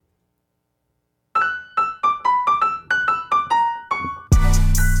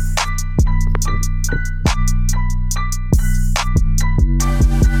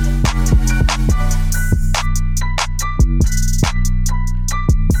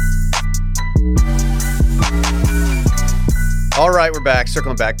All right, we're back.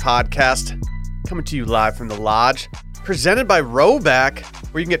 Circling Back podcast. Coming to you live from the lodge. Presented by Rhoback,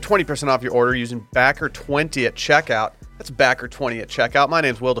 where you can get 20% off your order using Backer20 at checkout. That's Backer20 at checkout. My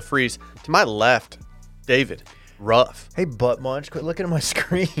name's Will DeFries. To my left, David Ruff. Hey, butt munch, quit looking at my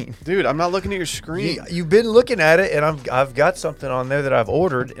screen. Dude, I'm not looking at your screen. You've been looking at it, and I've got something on there that I've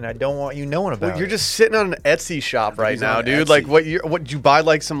ordered, and I don't want you knowing about Well, you're it. just sitting on an Etsy shop right He's now, on dude. Etsy. Like, what did you buy?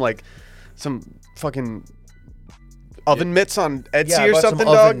 Like some fucking oven mitts on Etsy yeah, I or bought something,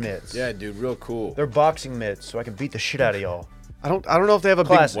 some dog? oven mitts. Yeah, dude, real cool. They're boxing mitts, so I can beat the shit out of y'all. I don't know if they have a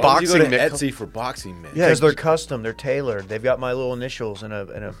Classic. big Why would you boxing go to mitt. Etsy for boxing mitts? Yeah, Because they're custom, they're tailored. They've got my little initials and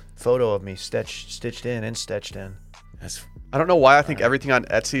a photo of me stitched in. That's I don't know why I think everything on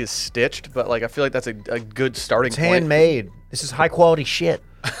Etsy is stitched, but like I feel like that's a good starting It's point. handmade. This is high quality shit.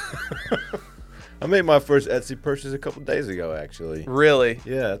 I made my first Etsy purchase a couple days ago, actually. Really?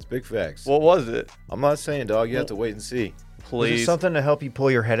 Yeah, that's big facts. What was it? I'm not saying, dog. You have to wait and see. Is Please. it something to help you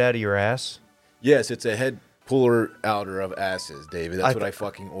pull your head out of your ass? Yes, it's a head puller outer of asses, David. That's I what I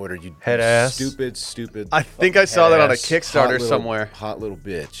fucking ordered. You Head ass? Stupid. I think I saw that on a Ass. Kickstarter somewhere. Hot little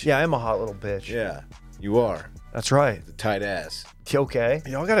bitch. Yeah, I'm a hot little bitch. Yeah, you are. That's right. The tight ass. Okay.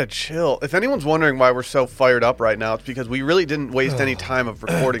 Y'all gotta chill. If anyone's wondering why we're so fired up right now, it's because we really didn't waste any time of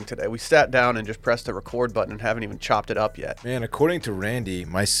recording today. We sat down and just pressed the record button and haven't even chopped it up yet. Man, according to Randy,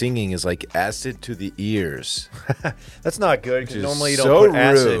 my singing is like acid to the ears. That's not good because Which is normally you so don't put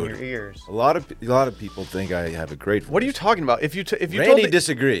acid in rude. your ears. A lot of people think I have a great voice. What are you talking about? If you Randy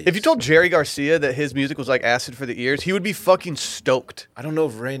disagrees. If you told Jerry Garcia that his music was like acid for the ears, he would be fucking stoked. I don't know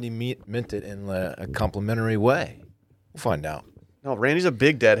if Randy meant it in a complimentary way. We'll find out. No, Randy's a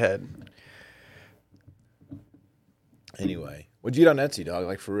big deadhead. Anyway, what'd you get on Etsy, dog?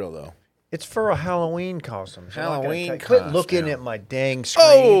 Like for real though. It's for a Halloween costume. So I'm not gonna Halloween Quit looking costume. at my dang screen.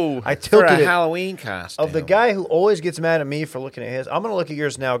 Oh! I For tilted a it. Halloween costume. Of the guy who always gets mad at me for looking at his, I'm gonna look at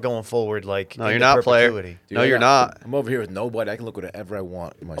yours now going forward. Like No, you're into not, player. perpetuity. Dude, No, you're not. I'm over here with nobody. I can look whatever I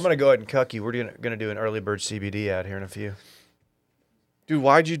want. I'm gonna go ahead and cuck you. We're gonna do an early bird CBD ad here in a few. Dude,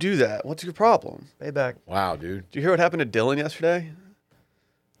 why'd you do that? What's your problem? Payback. Wow, dude. Did you hear what happened to Dylan yesterday?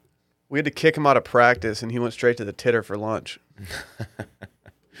 We had to kick him out of practice, and he went straight to the titter for lunch.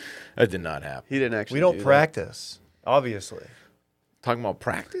 That did not happen. He didn't actually. We don't do that. practice, obviously. Talking about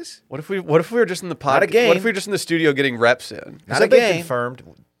practice? What if we were just in the pod? Not a game. What if we were just in the studio getting reps in? Has Not that a been game. confirmed?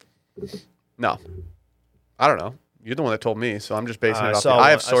 No, I don't know. You're the one that told me, so I'm just basing it off. saw I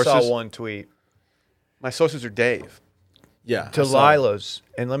have one- sources. I saw one tweet. My sources are Dave. Yeah. Delilah's,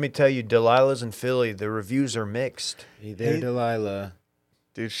 and let me tell you, Delilah's in Philly. The reviews are mixed. Hey there, Delilah.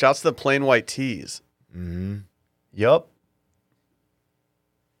 Dude, shouts to the plain white tees. Mm-hmm. Yup.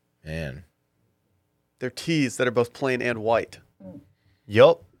 Man. They're tees that are both plain and white.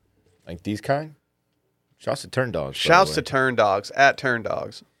 Yup. Like these kind? Shouts to Turn Dogs. by the Shouts way. to Turn Dogs at Turn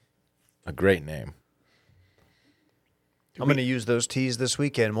Dogs. A great name. I'm going to use those teas this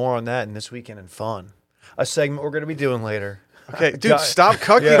weekend. More on that in This Weekend in Fun. A segment we're going to be doing later. Okay, dude, Got- stop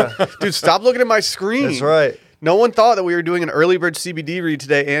cucking. Yeah. Dude, stop looking at my screen. That's right. No one thought that we were doing an early bird CBD read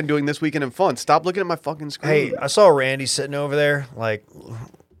today and doing This Weekend in Fun. Stop looking at my fucking screen. Hey, I saw Randy sitting over there, like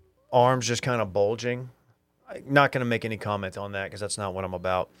arms just kind of bulging. I'm not going to make any comment on that because that's not what I'm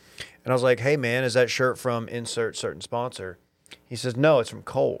about. And I was like, hey, man, is that shirt from insert certain sponsor? He says, no, it's from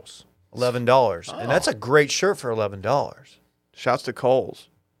Kohl's. $11. And that's a great shirt for $11. Shouts to Coles.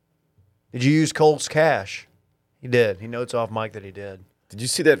 Did you use Kohl's cash? He did. He notes off Mike that he did. Did you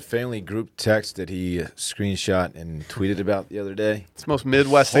see that family group text that he screenshot and tweeted about the other day? It's the most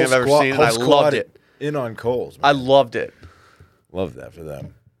Midwest thing I've ever seen, and Whole I squad loved it. In on Coles. I Man. loved it. Love that for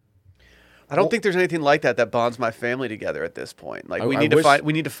them. I don't think there's anything like that bonds my family together at this point. Like I we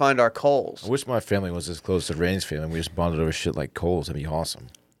need to find our Coles. I wish my family was as close to Randy's family. We just bonded over shit like Coles. That'd be awesome.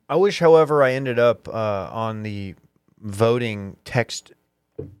 I wish, however, I ended up on the voting text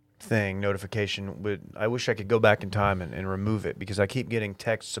thing notification. I wish I could go back in time and remove it because I keep getting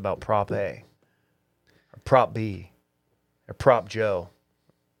texts about Prop A, or Prop B, or Prop Joe.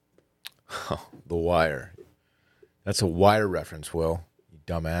 The Wire. That's a Wire reference, Will. You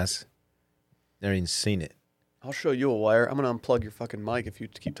dumbass. Never even seen it. I'll show you a wire. I'm gonna unplug your fucking mic if you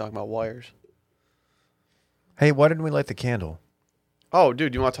keep talking about wires. Hey, why didn't we light the candle? Oh,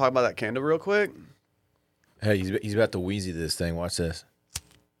 dude, you want to talk about that candle real quick? Hey, he's about to wheezy this thing. Watch this.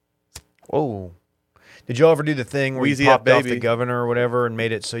 Whoa. Did y'all ever do the thing where Wheezy you popped up, off the baby. governor or whatever and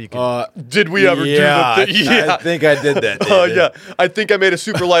made it so you could... Did we ever do the thing? I think I did that. Oh, David. yeah. I think I made a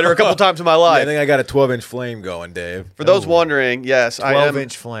super lighter a couple times in my Yeah, life. I think I got a 12-inch flame going, Dave. For those wondering, yes, I am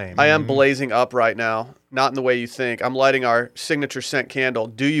 12-inch flame. I am blazing up right now. Not in the way you think. I'm lighting our signature scent candle,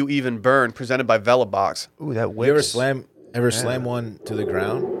 Do You Even Burn, presented by Velabox. Ooh, that You ever whips. slam Ever slam one to the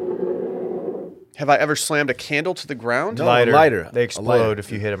ground? Have I ever slammed a candle to the ground? No, Lighter. a lighter. They A explode lighter.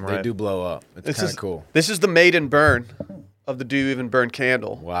 if you hit 'em right. They do blow up. It's This kind is of cool. This is the maiden burn of the Do You Even Burn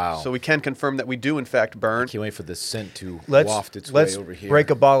candle. Wow. So we can confirm that we do in fact burn. Can't wait for the scent to Let's waft its let's way over here. break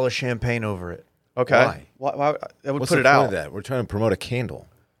a bottle of champagne over it, Okay. Why? Why that would What's put the it point out. of that? We're trying to promote a candle.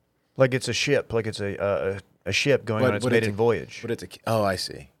 like it's a ship, like it's a ship going on its it's maiden a- voyage. But it's a. Oh, I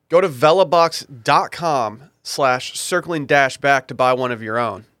see. Go to velabox.com/circling-back to buy one of your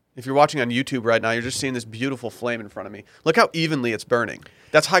own. If you're watching on YouTube right now, you're just seeing this beautiful flame in front of me. Look how evenly it's burning.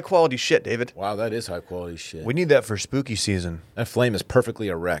 That's high quality shit, David. Wow, that is high quality shit. We need that for spooky season. That flame is perfectly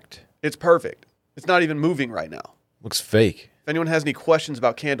erect. It's perfect. It's not even moving right now. Looks fake. If anyone has any questions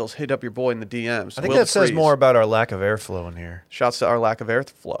about candles, hit up your boy in the DMs. I think Will that says DeFreeze. more about our lack of airflow in here. Shouts to our lack of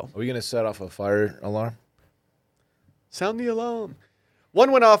airflow. Are we gonna set off a fire alarm? Sound the alarm.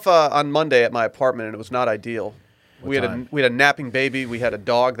 One went off on Monday at my apartment, and it was not ideal. What time? We had a napping baby. We had a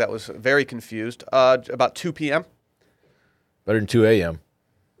dog that was very confused. About 2 p.m. Better than 2 a.m.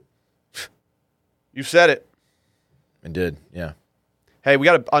 You said it. It did. Yeah. Hey, we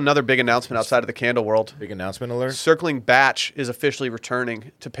got another big announcement outside of the candle world. Big announcement alert. Circling Batch is officially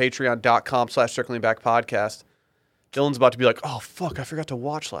returning to patreon.com/circlingbackpodcast. Dylan's about to be like, oh, fuck, I forgot to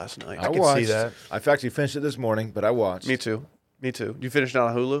watch last night. I can see watched. that. I've actually finished it this morning, but I watched. Me too. You finished it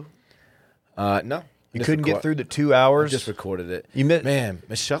on Hulu? No. You Just couldn't get record- through the 2 hours. Just recorded it. You mi- Man,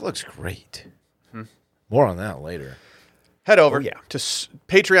 Michelle looks great. More on that later. Head over Oh, yeah. to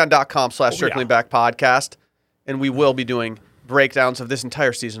patreon.com/circlingbackpodcast, and we will be doing breakdowns of this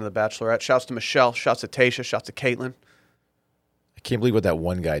entire season of The Bachelorette. Shouts to Michelle, shouts to Tasha, shouts to Caitlin. I can't believe what that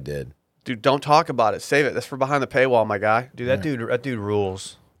one guy did. Dude, don't talk about it. Save it. That's for behind the paywall, my guy. Dude, that dude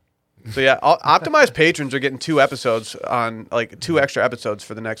rules. So yeah, optimized patrons are getting 2 episodes on, like, 2 extra episodes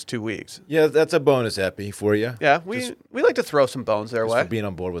for the next 2 weeks. Yeah, that's a bonus epi for you. Yeah, we like to throw some bones their Just way. for being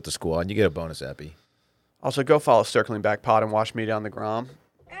on board with the squad. You get a bonus epi. Also, go follow Circling Back Pod and watch Media on the Grom.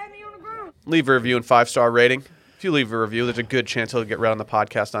 Leave a review and 5-star rating. If you leave a review, there's a good chance he'll get read on the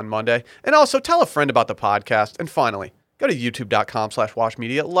podcast on Monday. And also, tell a friend about the podcast. And finally, go to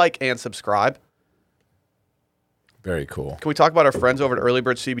youtube.com/watchmedia, like and subscribe. Very cool. Can we talk about our friends over at Early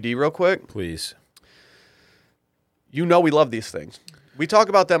Bird CBD real quick? Please. You know we love these things. We talk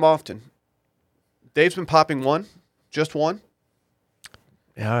about them often. Dave's been popping one, just one.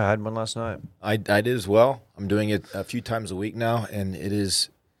 Yeah, I had one last night. I did as well. I'm doing it a few times a week now, and it is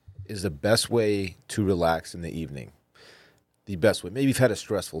the best way to relax in the evening. The best way. Maybe you've had a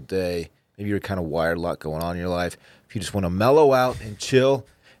stressful day. Maybe you're kind of wired, a lot going on in your life. If you just want to mellow out and chill,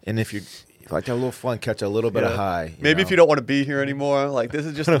 and if you like to have a little fun, catch a little bit of high. Maybe if you don't want to be here anymore, like, this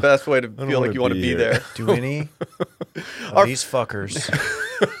is just the best way to feel like you want to be there. Do any of these fuckers?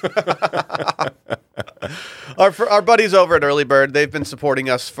 Our buddies over at Early Bird, they've been supporting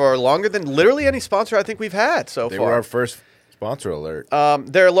us for longer than literally any sponsor I think we've had so They far. were our first sponsor alert.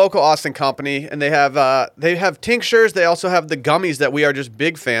 They're a local Austin company, and they have tinctures. They also have the gummies that we are just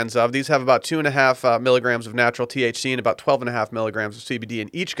big fans of. These have about 2.5 milligrams of natural THC and about 12.5 milligrams of CBD in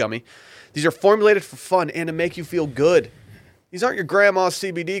each gummy. These are formulated for fun and to make you feel good. These aren't your grandma's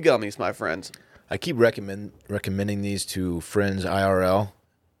CBD gummies, my friends. I keep recommending these to friends IRL,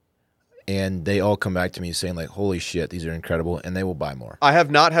 and they all come back to me saying, like, holy shit, these are incredible, and they will buy more. I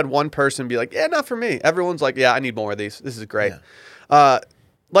have not had one person be like, yeah, not for me. Everyone's like, yeah, I need more of these. This is great.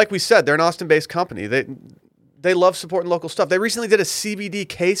 Like we said, they're an Austin-based company. They love supporting local stuff. They recently did a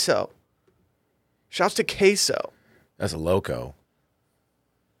CBD queso. Shouts to queso. That's a Loco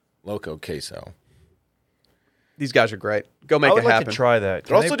queso. These guys are great. Go make I would it like happen. to try that.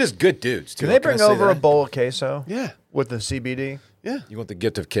 They're also just good dudes, too. Can they Can I bring say over a that? bowl of queso? Yeah. With the CBD? Yeah. You want the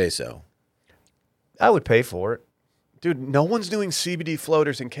gift of queso. I would pay for it. Dude, no one's doing CBD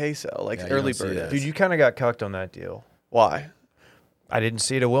floaters in queso like Yeah, you Early don't see Bird that. is. Dude, you kind of got cucked on that deal. Why? I didn't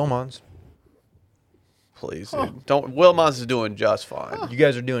see it at Wilmons. Please, dude. Don't. Wilmons is doing just fine. You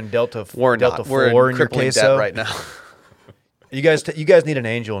guys are doing Delta We're Delta not. We're 4 in in your crippling queso debt right now. You guys need an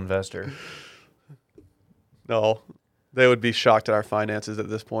angel investor. No. They would be shocked at our finances at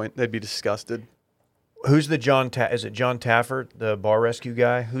this point. They'd be disgusted. Who's the is it John Taffert, the bar rescue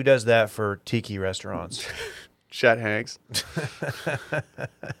guy? Who does that for tiki restaurants? Chet Hanks.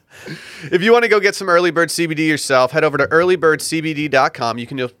 If you want to go get some Early Bird CBD yourself, head over to earlybirdcbd.com. You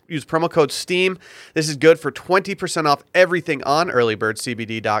can use promo code STEAM. This is good for 20% off everything on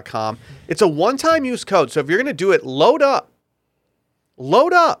earlybirdcbd.com. It's a one-time use code, so if you're going to do it, load up.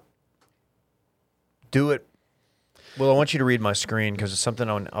 Load up. Do it. Well, I want you to read my screen because it's something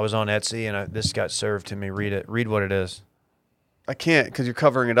I was on Etsy and this got served to me. Read it. Read what it is. I can't because you're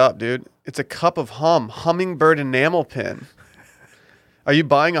covering it up, dude. It's a cup of hummingbird enamel pin. Are you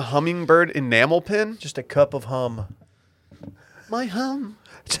buying a hummingbird enamel pin? Just a cup of hum. My hum.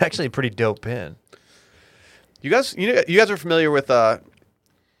 It's actually a pretty dope pin. You guys are familiar with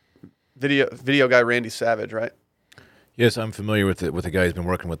video guy Randy Savage, right? Yes, I'm familiar with it. With the guy who's been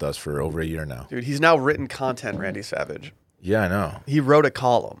working with us for over a year now. Dude, he's now written content. Randy Savage. Yeah, I know. He wrote a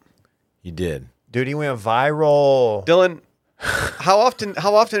column. He did. Dude, he went viral. Dylan, how often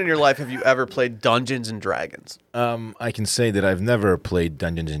in your life have you ever played Dungeons and Dragons? I can say that I've never played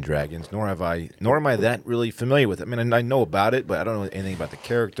Dungeons and Dragons, nor am I that really familiar with it. I mean, I know about it, but I don't know anything about the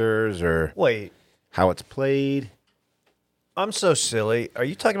characters or Wait, how it's played. I'm so silly. Are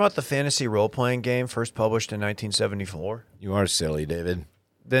you talking about the fantasy role-playing game first published in 1974? You are silly, David.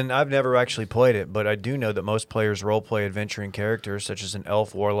 Then I've never actually played it, but I do know that most players role-play adventuring characters such as an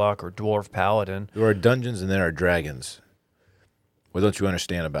elf, warlock, or dwarf paladin. There are dungeons and there are dragons. What don't you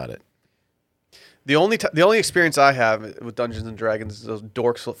understand about it? The only experience I have with Dungeons and Dragons is those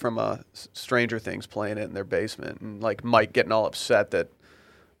dorks from Stranger Things playing it in their basement, and like Mike getting all upset that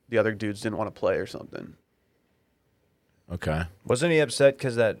the other dudes didn't want to play or something. Okay. Wasn't he upset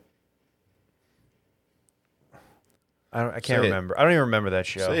because that? I can't Say it. remember. I don't even remember that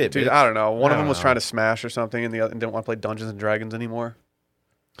show. Say it, Dude, bitch. I don't know. One I of them don't was know. trying to smash or something, and the other and didn't want to play Dungeons and Dragons anymore.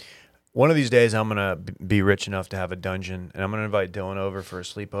 One of these days, I'm gonna be rich enough to have a dungeon, and I'm gonna invite Dylan over for a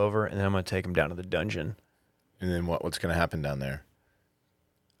sleepover, and then I'm gonna take him down to the dungeon. And then what's going to happen down there?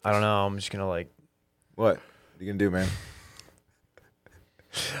 I don't know. I'm just gonna like. What? What are you going to do, man?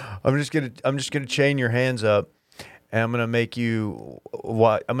 I'm just gonna chain your hands up, and I'm gonna make you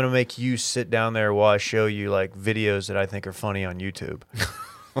sit down there while I show you like videos that I think are funny on YouTube,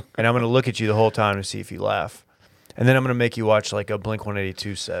 and I'm gonna look at you the whole time to see if you laugh, and then I'm gonna make you watch like a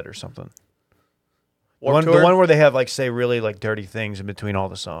Blink-182 set or something. Warped The Tour? one where they have like say really like dirty things in between all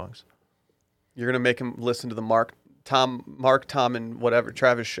the songs. You're gonna make him listen to the Mark, Tom, and whatever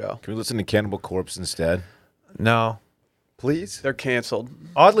Travis show. Can we listen to Cannibal Corpse instead? No, Please? They're canceled.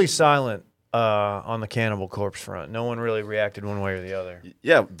 oddly silent on the Cannibal Corpse front. No one really reacted one way or the other.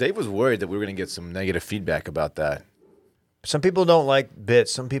 Yeah, Dave was worried that we were going to get some negative feedback about that. Some people don't like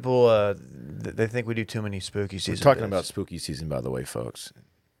bits. Some people they think we do too many spooky We're season. talking bits. about spooky season, by the way, folks.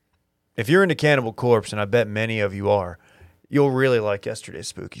 If you're into Cannibal Corpse, and I bet many of you are, you'll really like yesterday's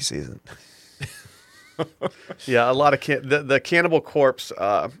spooky season. Yeah, a lot of the Cannibal Corpse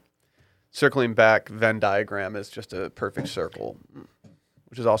circling back Venn diagram is just a perfect circle,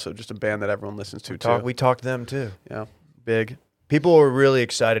 which is also just a band that everyone listens to too. We talked to them too. Yeah, big. People were really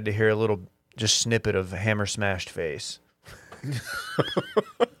excited to hear a little just snippet of Hammer Smashed Face.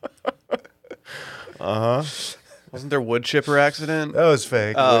 Wasn't there wood chipper accident? That was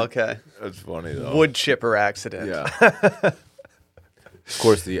fake. Oh, okay. That's funny, though. Wood chipper accident. Yeah. Of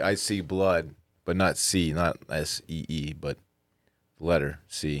course, the I see blood, but not C, not S-E-E, but letter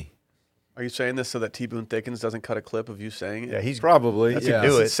C. Are you saying this so that T. Boone Thickens doesn't cut a clip of you saying it? Yeah, he's Probably. That's yeah.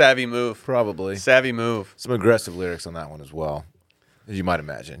 do it. Savvy move. Probably. Savvy move. Some aggressive lyrics on that one as well, as you might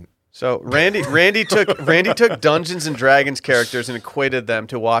imagine. So Randy took Dungeons and Dragons characters and equated them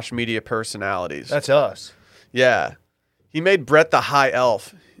to Wash Media personalities. that's us. Yeah. He made Brett the high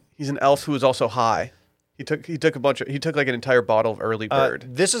elf. He's an elf who is also high. He took like an entire bottle of early bird.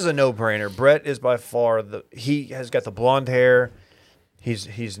 This is a no-brainer. Brett is by far he has got the blonde hair.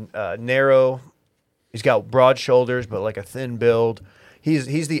 He's narrow. He's got broad shoulders, but like a thin build.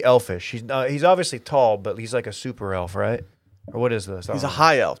 He's the elfish. He's obviously tall, but he's like a super elf, right? Or what is this? I He's don't a know.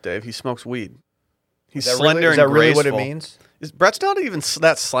 high elf, Dave. He smokes weed. He's Is that slender really, is and that really graceful. what it means? Brett's not even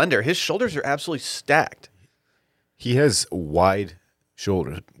that slender. His shoulders are absolutely stacked. He has wide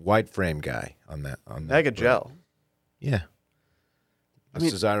shoulders, wide frame guy on that. Mega gel. Yeah. That's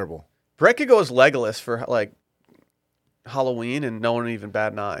desirable. Brett could go as Legolas for like Halloween and no one would even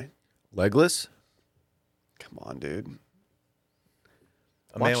bat an eye. Legless? Come on, dude.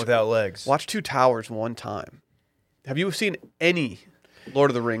 A man without legs. Watch Two Towers one time. Have you seen any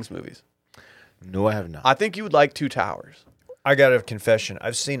Lord of the Rings movies? No, I have not. I think you would like Two Towers. I got a confession.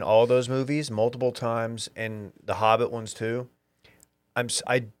 I've seen all those movies multiple times, and the Hobbit ones too.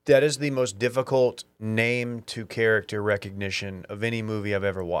 That is the most difficult name to character recognition of any movie I've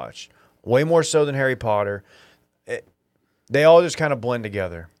ever watched. Way more so than Harry Potter. They all just kind of blend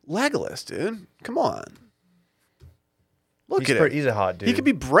together. Legolas, dude. Come on. Look at him. He's a hot dude. He could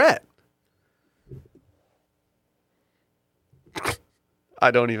be Brett. I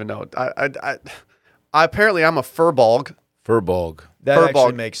don't even know. I apparently I'm a furbolg. Furbolg. That actually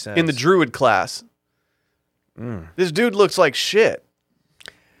Furbolg makes sense. in the druid class. This dude looks like shit.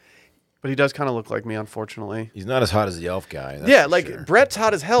 But he does kind of look like me, unfortunately. He's not as hot as the elf guy. that's Yeah, for like sure. Brett's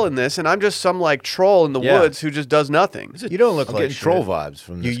hot as hell in this, and I'm just some like troll in the Yeah. woods who just does nothing. You don't look I'm like getting shit. troll vibes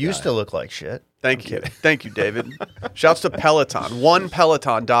from You this used guy. to look like shit. Thank you. Thank you, David. Shouts to Peloton.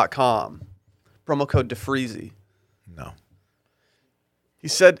 OnePeloton.com. Promo code DeFreezy. No. It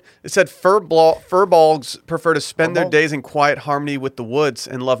said furballs prefer to spend their Furball? days in quiet harmony with the woods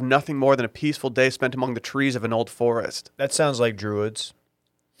and love nothing more than a peaceful day spent among the trees of an old forest. That sounds like druids.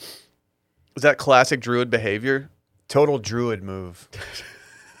 Is that classic druid behavior? Total druid move.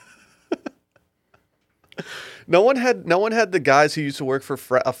 No one had the guys who used to work for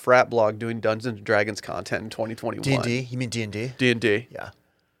a frat blog doing Dungeons and Dragons content in 2021. D&D? You mean D&D? D&D. Yeah.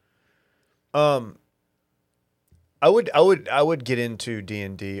 I would get into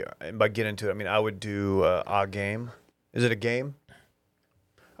D&D. And by get into it, I mean I would do a game. Is it a game?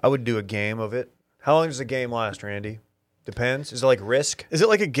 I would do a game of it. How long does the game last, Randy? Depends. Is it like Risk? Is it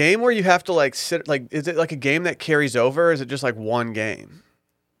like a game where you have to like sit like is it like a game that carries over or is it just like one game?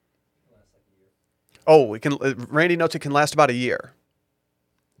 Oh, it can Randy notes it can last about a year.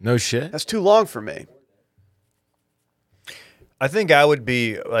 No shit. That's too long for me. I think I would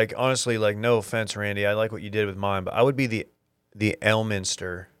be like honestly, like no offense, Randy. I like what you did with mine, but I would be the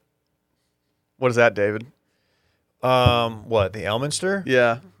Elminster. What is that, David? What, the Elminster?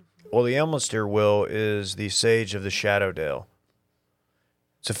 Yeah. Well, the Elminster, Will, is the Sage of the Shadowdale.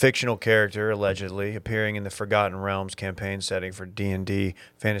 It's a fictional character, allegedly, appearing in the Forgotten Realms campaign setting for D&D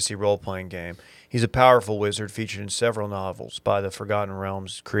fantasy role-playing game. He's a powerful wizard featured in several novels by the Forgotten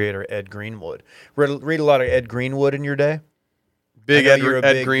Realms creator Ed Greenwood. Read a lot of Ed Greenwood in your day? Big I know Ed, you're a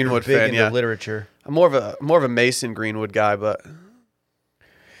Ed big- Greenwood you're big fan, into yeah. literature. I'm more of a Mason Greenwood guy, but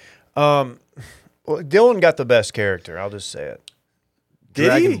Well, Dylan got the best character. I'll just say it.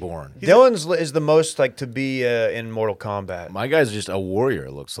 did he? Dragonborn. Dylan's is the most like to be in Mortal Kombat. My guy's just a warrior,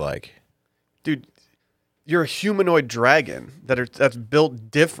 it looks like. Dude, you're a humanoid dragon that's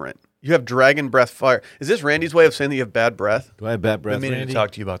built different. You have dragon breath fire. Is this Randy's way of saying that you have bad breath? Do I have bad I've breath, been meaning Randy? to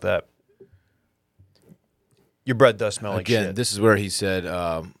talk to you about that. Your breath does smell like Again, shit. this is where he said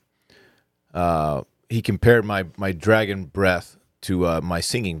he compared my dragon breath to my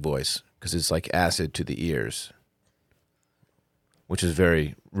singing voice because it's like acid to the ears, which is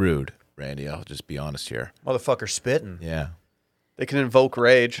very rude, Randy. I'll just be honest here. Motherfucker spitting. Yeah. They can invoke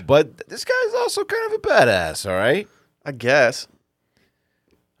rage, But this guy's also kind of a badass, all right? I guess.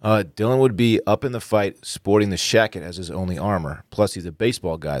 Dylan would be up in the fight sporting the shacket as his only armor. Plus, he's a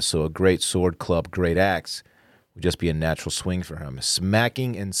baseball guy, so a great sword, club, great axe would just be a natural swing for him.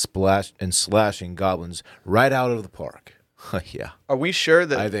 Smacking and slashing goblins right out of the park. Yeah, Are we sure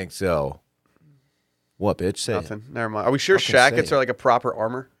that I think so. What, bitch? Say it. nothing? Never mind. Are we sure Fucking say shackets it. are like a proper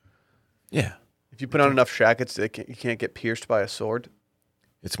armor? Yeah. If you put on enough shackets, you can't get pierced by a sword.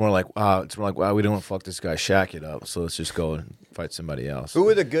 It's more like, wow, we don't want to fuck this guy shacket up, so let's just go and fight somebody else. Who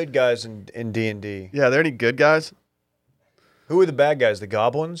are the good guys in D&D? Yeah, are there any good guys? Who are the bad guys? The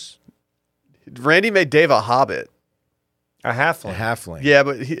goblins? Randy made Dave a hobbit. A A halfling. halfling. Yeah,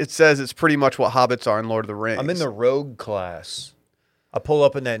 but it says it's pretty much what hobbits are in Lord of the Rings. I'm in the rogue class. I pull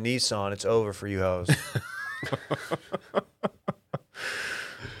up in that Nissan. It's over for you hoes.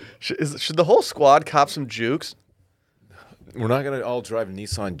 Should the whole squad cop some jukes? We're not going to all drive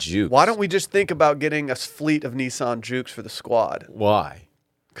Nissan Jukes. Why don't we just think about getting a fleet of Nissan Jukes for the squad? Why?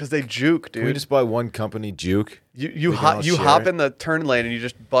 Because they juke, Can we dude. just buy one company Juke? You we can all share hop it? in the turn lane and you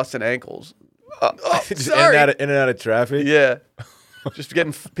just busting ankles. Oh, Just sorry. in and out of traffic? Yeah. Just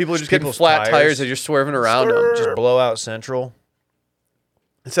getting people are just getting People's flat tires. tires. as you're swerving around them. Just blow out Central.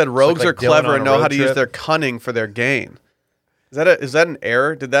 It said rogues like are Dylan clever on and a know how road to use trip. their cunning for their gain. Is that an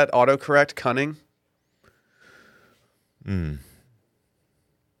error? Did that autocorrect cunning?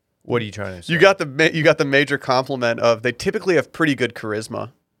 What are you trying to say? You got the major compliment of they typically have pretty good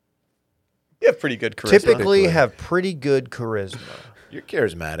charisma. You have pretty good charisma. typically have pretty good charisma. You're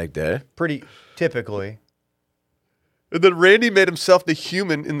charismatic, Dad. Pretty typically. And then Randy made himself the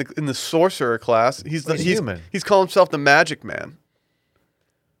human in the sorcerer class. He's human. He's calling himself the magic man.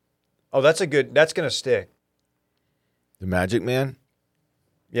 Oh, that's gonna stick. The Magic Man?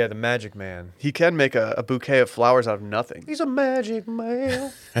 Yeah, the magic man. He can make a bouquet of flowers out of nothing. He's a magic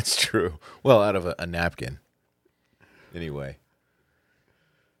man. That's true. Well, out of a napkin. Anyway.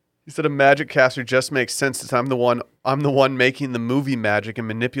 He said a magic caster just makes sense since I'm the one making the movie magic and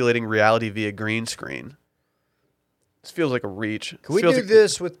manipulating reality via green screen. This feels like a reach. Can we Feels do like-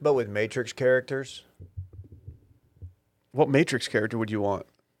 this with Matrix characters? What Matrix character would you want?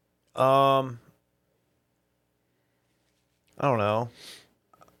 I don't know.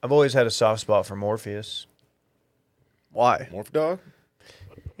 I've always had a soft spot for Morpheus. Why? Morph Dog?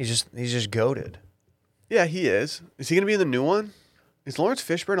 He's just goated. Yeah, he is. Is he going to be in the new one? Is Lawrence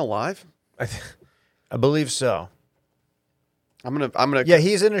Fishburne alive? I believe so. I'm gonna. Yeah,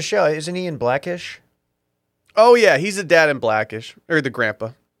 he's in a show. Isn't he in Blackish? Oh yeah, he's the dad in Blackish or the grandpa.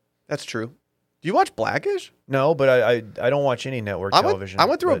 That's true. Do you watch Blackish? No, but I don't watch any network television. I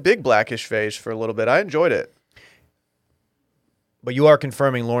went through a big Blackish phase for a little bit. I enjoyed it. But you are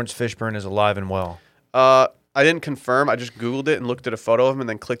confirming Lawrence Fishburne is alive and well. I didn't confirm. I just Googled it and looked at a photo of him and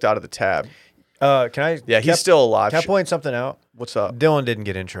then clicked out of the tab. Can I? Yeah, he's still alive. Can I point something out? What's up? Dylan didn't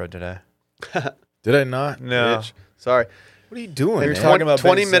get intro today. Did I not? No. Bitch. Sorry. What are you doing? They were man? talking about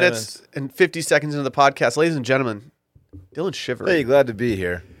 20 Ben minutes Simmons. and 50 seconds into the podcast. Ladies and gentlemen, Dylan's shivering. Hey, glad to be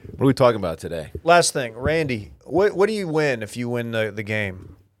here. What are we talking about today? Last thing, Randy, what do you win if you win the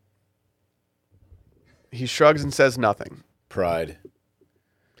game? He shrugs and says nothing. Pride.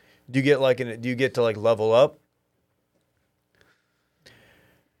 Do you get to level up?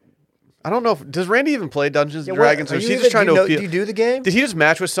 I don't know. Does Randy even play Dungeons and Yeah, what- Dragons, or are is you he even- just trying do you to know- appeal? Do you do the game? Did he just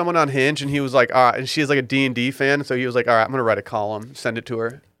match with someone on Hinge, and he was like, all right, and she's like a D&D fan, so he was like, all right, I'm going to write a column, send it to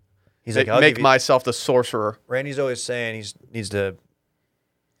her. He's Make, like, I'll make give you- myself the sorcerer. Randy's always saying he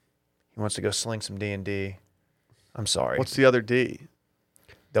wants to go sling some D&D. I'm sorry. What's the other D?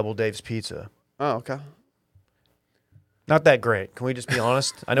 Double Dave's Pizza? Oh, okay. Not that great. Can we just be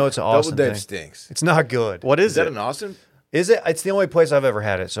honest? I know it's an Double Austin Dave thing. stinks. It's not good. What Is is that it? in Austin? Is it? It's the only place I've ever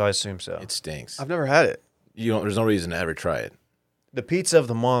had it, so I assume so. It stinks. I've never had it. There's no reason to ever try it. The pizza of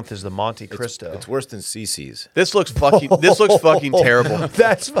the month is the Monte Cristo. It's worse than CC's. This looks fucking terrible.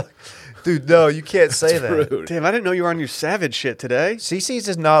 That's dude. No, you can't say that. Rude. Damn, I didn't know you were on your savage shit today. CC's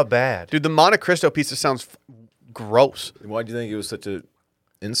is not bad. Dude, the Monte Cristo pizza sounds gross. Why do you think it was such an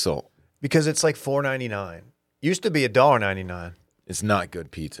insult? Because it's like $4.99. Used to be $1.99. It's not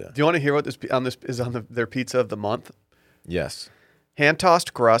good pizza. Do you want to hear what this is on their pizza of the month? Yes. Hand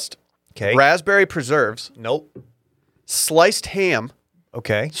tossed crust, Okay. raspberry preserves, Nope. sliced ham,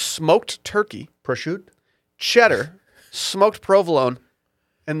 Okay. smoked turkey, Prosciutto. cheddar, smoked provolone,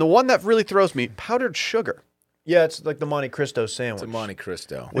 and the one that really throws me, powdered sugar. Yeah, it's like the Monte Cristo sandwich, It's a Monte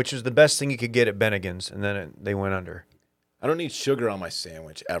Cristo. which is the best thing you could get at Bennigan's, and then they went under. I don't need sugar on my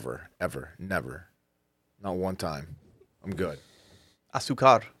sandwich ever, never. Not one time. I'm good.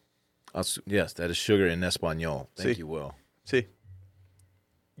 Azúcar. Yes, that is sugar in Espanol. Thank See. you, Will. See,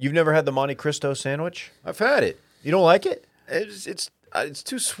 You've never had the Monte Cristo sandwich? I've had it. You don't like it? It's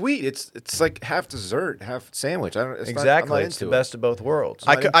too sweet. It's like half dessert, half sandwich. I don't it's Exactly. Not, I'm not It's the into it. best of both worlds.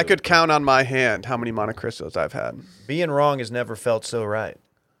 I not could, I into could it. count on my hand how many Monte Cristos I've had. Being wrong has never felt so right.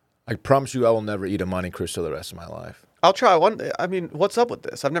 I promise you, I will never eat a Monte Cristo the rest of my life. I'll try one. I mean, what's up with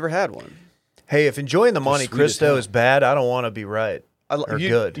this? I've never had one. Hey, if enjoying the Monte sweet as Cristo hell. is bad, I don't want to be right. Or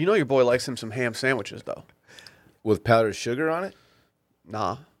good. You know your boy likes him some ham sandwiches, though. With powdered sugar on it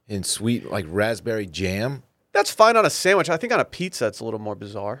Nah. and sweet like raspberry jam. That's fine on a sandwich. I think on a pizza, it's a little more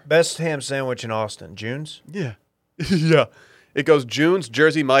bizarre. Best ham sandwich in Austin. June's? Yeah. Yeah. It goes June's,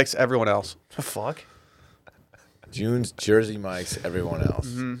 Jersey Mike's, everyone else. The fuck? June's, Jersey Mike's, everyone else.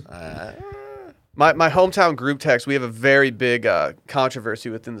 My hometown group text, we have a very big controversy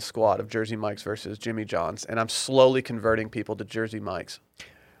within the squad of Jersey Mike's versus Jimmy John's, and I'm slowly converting people to Jersey Mike's.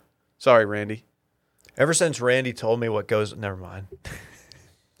 Sorry, Randy. Ever since Randy told me what goes... Never mind.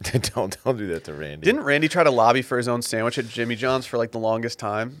 don't do that to Randy. Didn't Randy try to lobby for his own sandwich at Jimmy John's for like the longest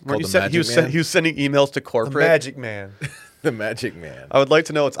time? Called You the said he was, Magic Man? he was sending emails to The corporate. Magic Man. the Magic Man? I would like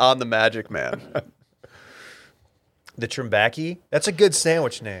to know what's on the Magic Man. The Trimbacki? That's a good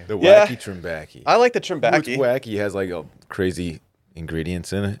sandwich name. The Yeah. wacky Trimbacki. I like the It's Trimbacki. wacky. Has like a crazy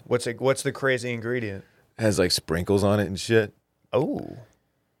ingredients in it. What's the crazy ingredient? Has like sprinkles on it and shit. Oh.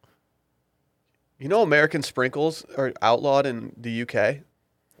 You know, American sprinkles are outlawed in the UK.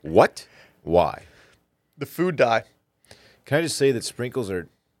 What? Why? The food dye. Can I just say that sprinkles are?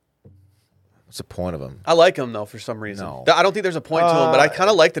 What's the point of them? I like them though for some reason. No. I don't think there's a point to them, but I kind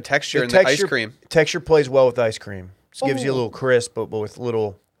of like the texture in the ice cream. Texture plays well with ice cream. Just gives you a Oh. little crisp, but with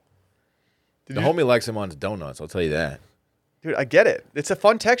little... The homie likes them on his donuts. I'll tell you that. Dude, I get it. It's a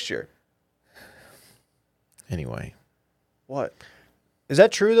fun texture. Anyway, What? Is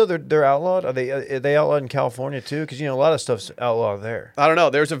that true though? They're outlawed. Are they outlawed in California too? Because a lot of stuff's outlawed there. I don't know.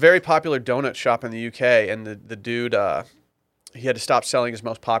 There's a very popular donut shop in the UK, and the dude he had to stop selling his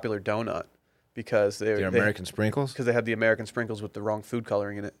most popular donut because they're American sprinkles. because they had the American sprinkles with the wrong food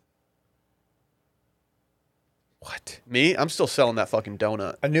coloring in it. What? Me, I'm still selling that fucking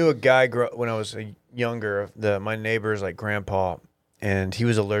donut. I knew a guy when I was younger. My neighbor's like grandpa, and he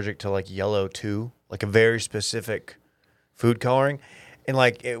was allergic to like yellow too, like a very specific food coloring. And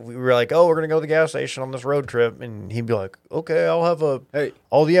like we were like, oh, we're gonna go to the gas station on this road trip, and he'd be like, okay, I'll have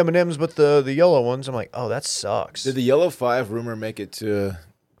all the M&Ms but the yellow ones. I'm like, oh, that sucks. Did the Yellow 5 rumor make it to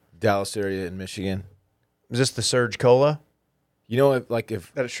Dallas area in Michigan? Is this the Surge Cola? You know, if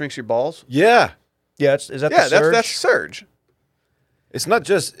That it shrinks your balls? yeah, Yeah, is that Yeah, the Surge? that's Surge. it's not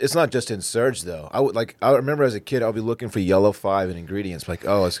just in Surge though. I remember as a kid, I'll be looking for Yellow 5 and ingredients, like,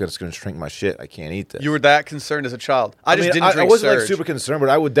 oh, it's gonna shrink my shit. I can't eat this. You were that concerned as a child. I just didn't I drink wasn't like Surge. super concerned, but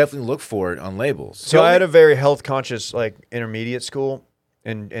I would definitely look for it on labels. So I had a very health conscious like intermediate school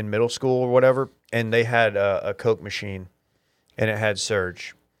in middle school or whatever, and they had a Coke machine, and it had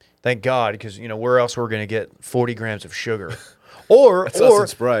Surge. Thank God, because where else we're gonna get 40 grams of sugar, or That's us and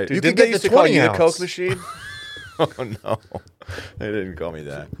Sprite. Dude, you didn't could they get used the to call 20 you the ounce. Coke machine? Oh no, they didn't call me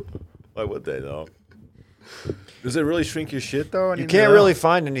that. Why would they though? Does it really shrink your shit though? You can't really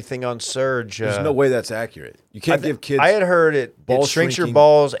find anything on Surge. There's no way that's accurate. You can't give kids. I had heard it ball shrinks your shrinking-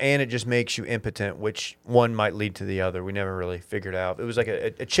 balls and it just makes you impotent, which one might lead to the other. We never really figured out. It was like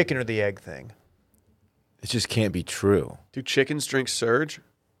a chicken or the egg thing. It just can't be true. Do chickens drink Surge?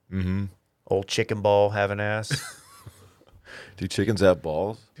 Old chicken ball having ass. Do chickens have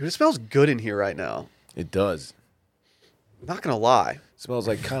balls? Dude, it smells good in here right now. It does. Not gonna lie. It smells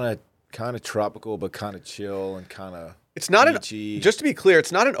like kind of tropical, but kind of chill and kind of. It's not Peachy. just to be clear,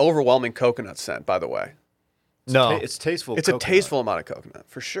 it's not an overwhelming coconut scent, by the way. No, It's tasteful. It's coconut. a tasteful amount of coconut,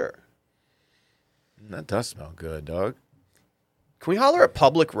 for sure. That does smell good, dog. Can we holler at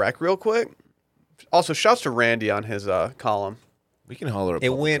Public Rec real quick? Also, shouts to Randy on his column. We can holler. At it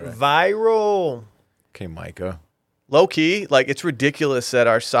Public went Rec. viral. Okay, Micah. Low key, like it's ridiculous that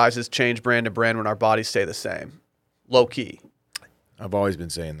our sizes change brand to brand when our bodies stay the same. Low key. I've always been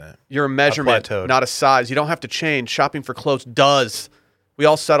saying that. You're a measurement, plateaued. not a size. You don't have to change. Shopping for clothes does. We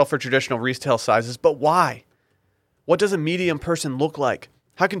all settle for traditional retail sizes, but why? What does a medium person look like?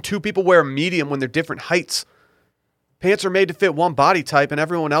 How can two people wear a medium when they're different heights? Pants are made to fit one body type and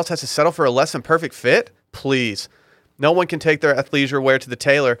everyone else has to settle for a less than perfect fit? Please. No one can take their athleisure wear to the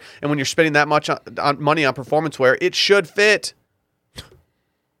tailor, and when you're spending that much on money on performance wear, it should fit.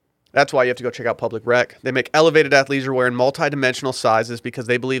 That's why you have to go check out Public Rec. They make elevated athleisure wear in multi-dimensional sizes because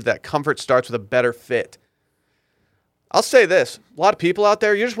they believe that comfort starts with a better fit. I'll say this. A lot of people out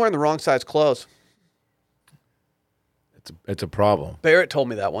there, you're just wearing the wrong size clothes. It's a problem. Barrett told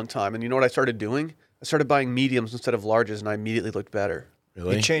me that one time, and you know what I started doing? I started buying mediums instead of larges, and I immediately looked better.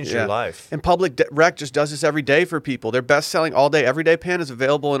 Really? It changed Yeah. your life. And Public Rec just does this every day for people. Their best-selling all-day, everyday pant is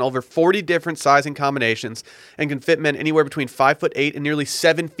available in over 40 different sizing combinations and can fit men anywhere between 5'8" and nearly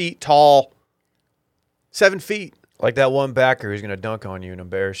 7 feet tall. 7 feet, Like that one backer who's going to dunk on you and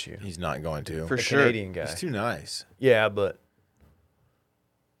embarrass you. He's not going to. for The sure. Canadian guy. He's too nice. Yeah, but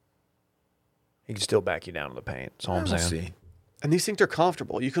he can still back you down in the paint. That's all I'm We'll saying. see. And these things are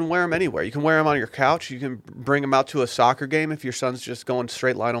comfortable. You can wear them anywhere. You can wear them on your couch. You can bring them out to a soccer game if your son's just going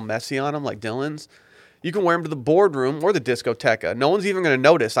straight Lionel Messi on them like Dylan's. You can wear them to the boardroom or the discoteca. No one's even going to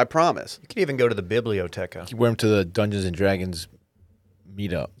notice, I promise. You can even go to the biblioteca. You wear him to the Dungeons and Dragons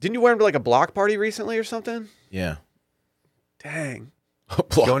meetup. Didn't you wear them to like a block party recently or something? Yeah. Dang.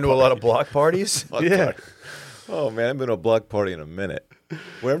 Going to a lot of block parties? Yeah. Oh man, I've been to a block party in a minute.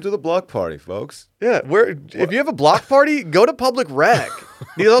 Wear him to the block party, folks. Yeah, if you have a block party, go to Public Rec.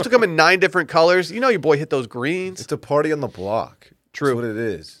 These also come in 9 different colors. You know your boy hit those greens. It's a party on the block. True. That's what it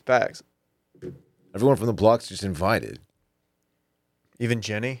is. Facts. Everyone from the block's just invited. Even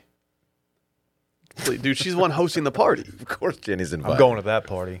Jenny? Dude, she's the one hosting the party. Of course, Jenny's invited. I'm going to that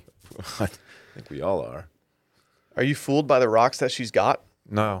party. I think we all are. Are you fooled by the rocks that she's got?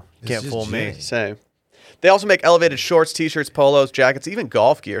 No, you It's can't just fool me. Jenny. Same. They also make elevated shorts, t-shirts, polos, jackets, even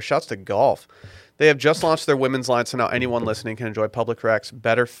golf gear. Shouts to golf. They have just launched their women's line, so now anyone listening can enjoy Public Rec's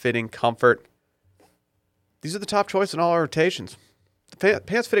better fitting comfort. These are the top choice in all our rotations. The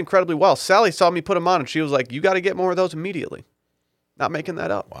pants fit incredibly well. Sally saw me put them on, and she was like, you got to get more of those immediately. Not making that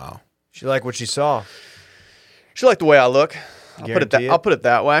up. Wow. She liked what she saw. She liked the way I look. I'll put Guarantee it? I'll put it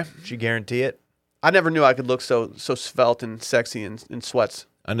that way. She guarantee it. I never knew I could look so svelte and sexy in sweats,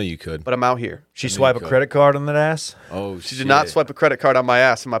 I know you could. but I'm out here. She I knew swipe you a could. credit card on that ass? Oh, She did not swipe a credit card on my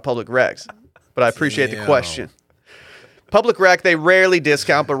ass in my Public Recs, but I appreciate the Damn. question. Public Rec, they rarely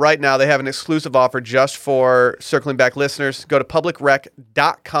discount, but right now they have an exclusive offer just for Circling Back listeners. Go to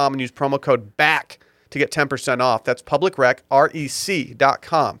publicrec.com and use promo code BACK to get 10% off. That's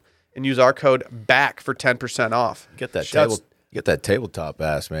publicrec.com and use our code BACK for 10% off. Get that Shouts- get that tabletop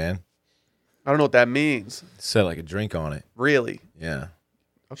ass, man. I don't know what that means, Set like a drink on it. really. Yeah.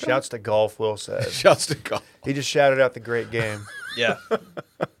 Shouts to golf, Will says. Shouts to golf. He just shouted out the great game. Yeah.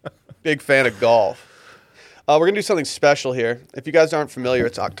 Big fan of golf. We're going to do something special here. If you guys aren't familiar,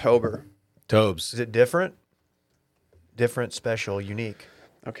 it's October. Tobes. Is it different? Different, special, unique.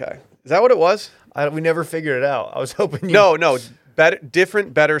 Okay. Is that what it was? We never figured it out. I was hoping you. No. Better,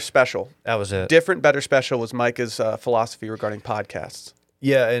 different, better, special. That was it. Different, better, special was Micah's philosophy regarding podcasts.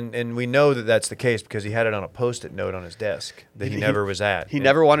 Yeah, and we know that that's the case because he had it on a Post-it note on his desk that he never was at. He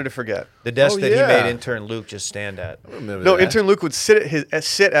never wanted to forget. The desk Oh, that yeah. he made intern Luke just stand at. I remember No, that. intern Luke would sit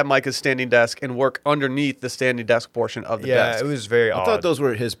at Micah's standing desk and work underneath the standing desk portion of the Yeah, desk. it was very I odd. thought those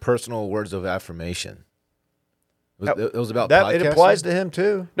were his personal words of affirmation. It was about that it podcasting? applies to him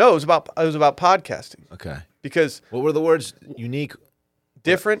too. No, it was about podcasting Okay. because What were the words? Unique.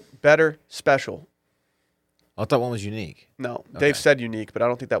 different, better, special. I thought one was unique. No, Dave said unique, but I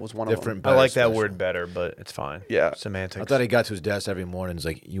don't think that was one Different. of I better, like that special. word better, but it's fine. Yeah. Semantics. I thought he got to his desk every morning. He's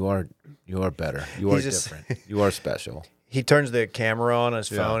like, "You are better. You are He's just- different. You are special." he turns the camera on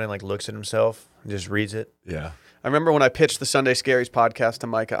his Yeah. phone and like looks at himself and just reads it. Yeah. I remember when I pitched the Sunday Scaries podcast to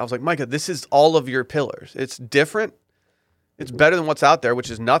Micah, I was like, Micah, this is all of your pillars. It's different. It's better than what's out there,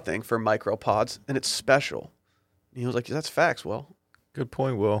 which is nothing for micropods, and it's special. And he was like, that's facts, Will. Good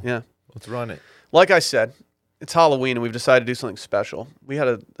point, Will. Yeah. Let's run it. Like I said, it's Halloween, and we've decided to do something special. We had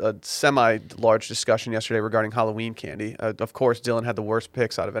a semi-large discussion yesterday regarding Halloween candy. Of course, Dylan had the worst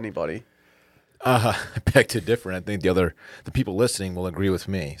picks out of anybody. I beg to differ. I think the people listening will agree with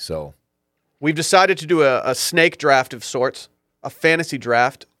me. So We've decided to do a snake draft of sorts, a fantasy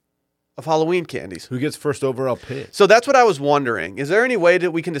draft of Halloween candies. who gets first overall pick? So that's what I was wondering. Is there any way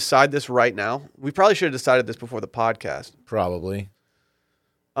that we can decide this right now? We probably should have decided this before the podcast. Probably.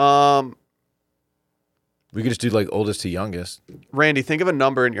 Um, We could just do like oldest to youngest. Randy, think of a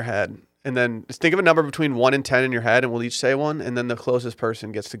number in your head, and then just think of a number between 1 and 10 in your head, and we'll each say one, and then the closest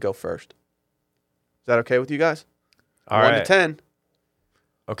person gets to go first. Is that okay with you guys? All 1 right. to 10.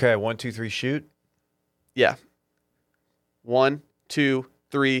 Okay, 1, 2, 3, shoot. Yeah. 1, 2,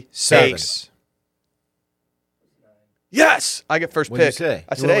 3, 7. 8. Yes, I get first What'd you pick. say?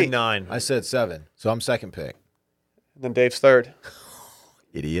 I You said went with 8. 9. I said 7, so I'm second pick. And then Dave's third.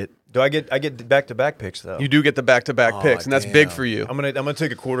 Idiot. I get back-to-back picks though. You do get the back-to-back Aw, picks, and that's big damn. for you. I'm gonna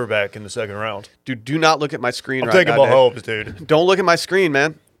take a quarterback in the second round. Dude, do not look at my screen I'm right taking now, my Dave. hopes, dude. Don't look at my screen,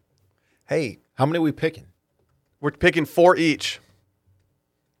 man. Hey, How many are we picking? We're picking 4 each.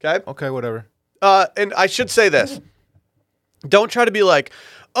 Okay? Okay, whatever. And I should say this. Don't try to be like,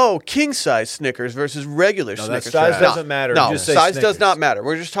 oh, king size Snickers versus regular No, Snickers. that's size trash. doesn't matter. No, You just say size does Snickers. not matter.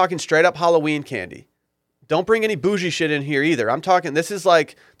 We're just talking straight up Halloween candy. Don't bring any bougie shit in here either. I'm talking, this is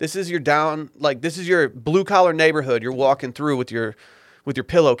your blue collar neighborhood you're walking through with your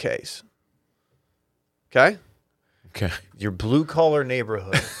pillowcase. Okay? Okay. your blue-collar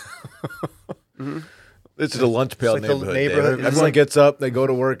neighborhood. This is a lunch pail like the neighborhood. neighborhood- Dave. it's Everyone like- gets up, they go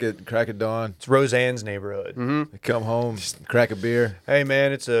to work at crack of dawn, It's Roseanne's neighborhood. they come home, crack a beer. Hey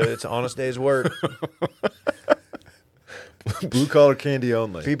man, it's an honest day's work. Blue collar candy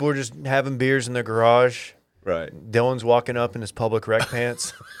only. People are just having beers in their garage. Right. Dylan's walking up in his public rec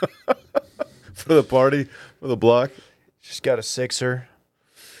pants. For the party, for the block. Just got a sixer.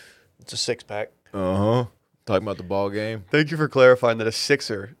 It's a 6-pack. Uh-huh. Talking about the ball game. Thank you for clarifying that a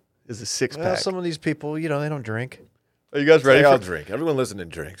sixer is a 6-pack. Well, some of these people, they don't drink. Are you guys ready Hey, I'll for drink. Everyone listening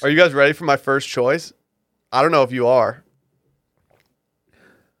drinks. Are you guys ready for my first choice? I don't know if you are.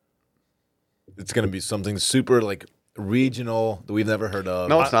 It's going to be something super like regional that we've never heard of.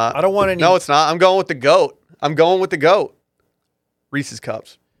 No, it's not. I don't want any. No, it's not. I'm going with the GOAT. Reese's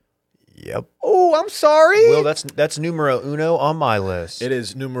Cups. Yep. Oh, I'm sorry. Well, that's numero uno on my list. It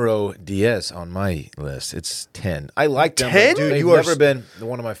is numero 10 on my list. It's 10. I like them. 10? but Dude, they've you are never s- been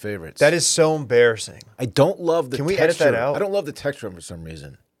one of my favorites. That is so embarrassing. I don't love the Can we texture. edit that out? I don't love the texture for some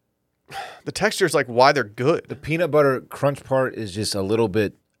reason. The texture is like why they're good. The peanut butter crunch part is just a little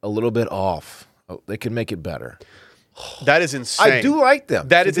bit off. Oh, they could make it better. That is insane. I do like them.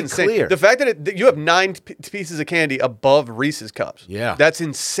 That to is be insane. Clear. The fact that you have 9 pieces of candy above Reese's Cups. Yeah. That's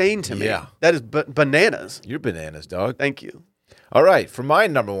insane to me. Yeah. That is bananas. You're bananas, dog. Thank you. All right, for my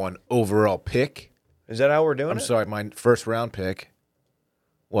number 1 overall pick. Is that how we're doing I'm it? sorry, my first round pick.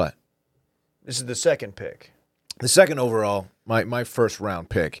 What? This is the second pick. The second overall, my first round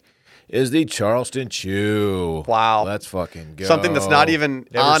pick is the Charleston Chew. Wow. Let's fucking go. Something that's not even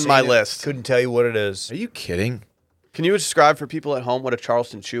Never on seen my it. list. Couldn't tell you what it is. Are you kidding? Can you describe for people at home what a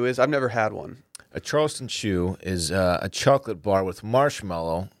Charleston Chew is? I've never had one. A Charleston Chew is a chocolate bar with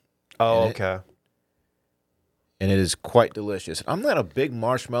marshmallow, Oh, And it- okay. and it is quite delicious. I'm not a big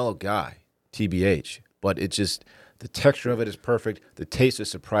marshmallow guy, TBH, but it's just the texture of it is perfect. The taste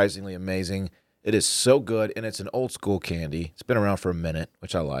is surprisingly amazing, It is so good, and it's an old school candy. It's been around for a minute,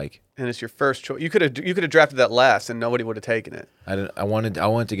 which I like. And it's your first choice. You could have drafted that last, and nobody would have taken it. I wanted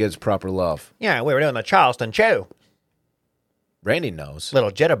to get its proper love. Yeah, we were doing the Charleston Chew. Randy knows. Little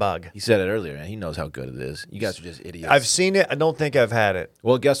jitterbug. He said it earlier, and he knows how good it is. You guys are just idiots. I've seen it. I don't think I've had it.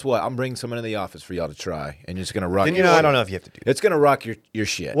 Well, guess what? I'm bringing someone in the office for y'all to try, and you're just gonna rock. Then You know, I don't know if you have to do that. It's gonna rock your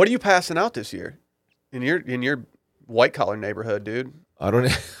shit. What are you passing out this year in your white collar neighborhood, dude? I don't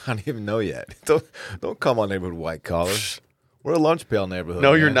even know yet. Don't come on neighborhood white collar. We're a lunch pail neighborhood.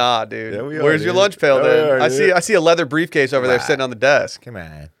 No, man. you're not, dude. Yeah, we are, Where's your dude. lunch pail We then? are, I dude. see a leather briefcase over there Right. sitting on the desk. Come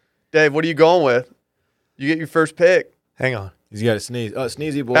on. Dave, what are you going with? You get your first pick. Hang on. He's got to sneeze. Oh,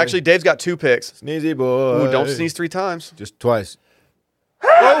 sneezy boy. Actually, Dave's got 2 picks. sneezy boy. Ooh, don't sneeze 3 times. Just twice.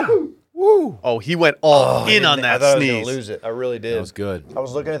 Oh, he went all in on I that thought I was sneeze. going to lose it. I really did. That was good. I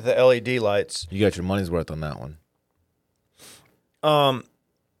was looking at the LED lights. You got your money's worth on that one. All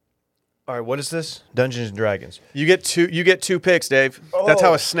right, what is this? Dungeons and Dragons. You get 2 picks, Dave. That's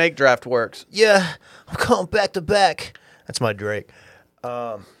how a snake draft works. Yeah, I'm going back to back. That's my Drake.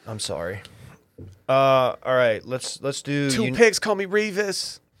 I'm sorry. All right, let's do 2 picks, call me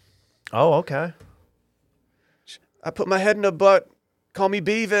Revis. Oh, okay. I put my head in a butt, call me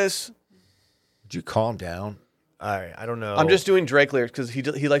Beavis. Would you calm down? All right, I don't know. I'm just doing Drake lyrics because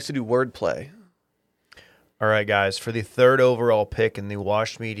he likes to do wordplay. All right, guys, for the 3rd overall pick in the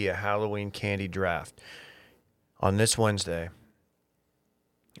Wash Media Halloween Candy Draft on this Wednesday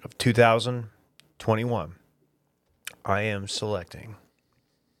of 2021, I am selecting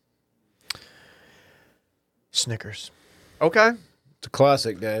Snickers. Okay. It's a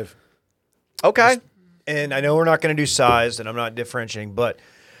classic, Dave. Okay. And I know we're not going to do size, and I'm not differentiating, but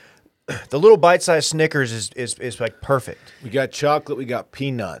the little bite-sized Snickers is like perfect. We got chocolate. We got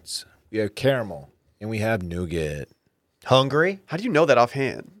peanuts. We have caramel. And we have nougat. Hungry? How do you know that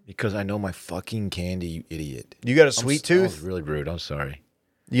offhand? Because I know my fucking candy, you idiot. You got a sweet That was tooth? really rude. I'm sorry.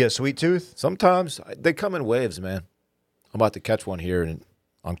 You got a sweet tooth? Sometimes they come in waves, man. I'm about to catch one here in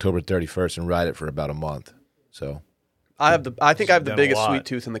October 31st and ride it for about a month. So, I think I have the done a biggest lot. sweet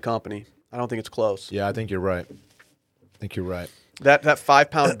tooth in the company. I don't think it's close. yeah, I think you're right. I think you're right. That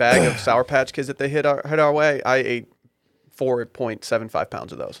 5-pound bag of Sour Patch Kids that they hit our way, I ate 4.75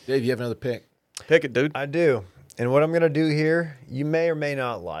 pounds of those. Dave, you have another pick. Pick it, dude. I do. And what I'm going to do here, you may or may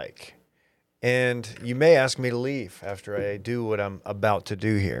not like. And you may ask me to leave after I do what I'm about to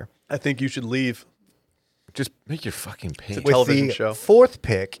do here. I think you should leave. Just make your fucking pick. With television the show. 4th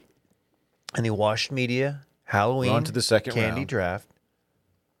pick in the Washed Media Halloween We're on to the second Candy round. Draft,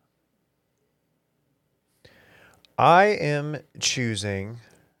 I am choosing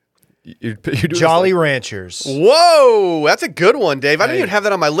You're doing Jolly Ranchers. Whoa, that's a good one, Dave. I didn't Hey. even have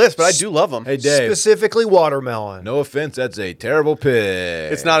that on my list, but I do love them. Hey, Dave. Specifically watermelon. No offense, that's a terrible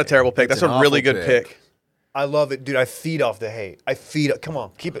pick. It's not a terrible pick. It's That's a an really awful good pick. I love it, dude. I feed off the hate. I feed. Come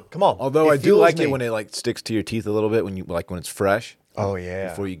on, keep it. Come on. Although It I do fuels like me. it when it like sticks to your teeth a little bit when it's fresh Oh yeah.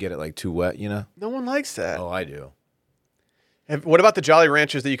 before you get it like too wet, you know? No one likes that. Oh, I do. What about the Jolly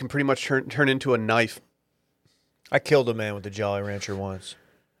Ranchers that you can pretty much turn into a knife? I killed a man with the Jolly Rancher once.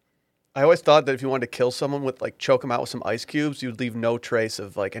 I always thought that if you wanted to kill someone with choke them out with some ice cubes, you'd leave no trace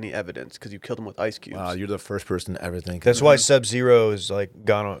of any evidence because you killed them with ice cubes. Wow, you're the first person to ever think. That's of why that. Sub-Zero is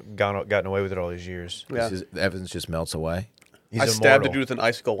gotten away with it all these years. Yeah. The evidence just melts away. He's I stabbed a immortal. dude with an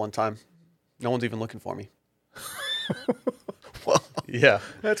icicle one time. No one's even looking for me. Yeah,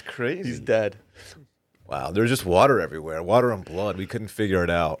 That's crazy. he's dead. Wow, there's just water everywhere. Water and blood. We couldn't figure it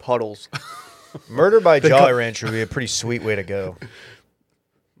out. Puddles. Murder by Jolly Rancher would be a pretty sweet way to go.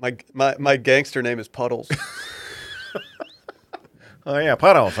 My gangster name is Puddles. Oh yeah,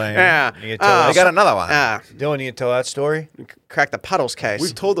 puddle thing. Yeah. You tell I us- got another one. Dylan, you can tell that story? Crack the Puddles case.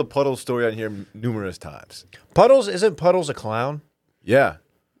 We've told the puddle story on here numerous times. Isn't Puddles a clown? Yeah,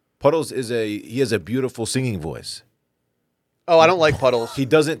 Puddles he has a beautiful singing voice. Oh, I don't like Puddles. He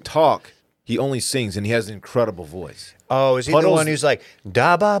doesn't talk. He only sings, and he has an incredible voice. Oh, is he the Puddles- one who's like,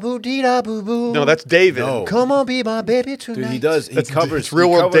 da ba boo dee da boo boo? No, that's David. No. Come on, be my baby tonight. Dude, he does. He covers. It's Real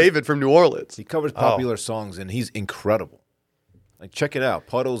he World covers- David from New Orleans. He covers popular songs, and he's incredible. Like, check it out.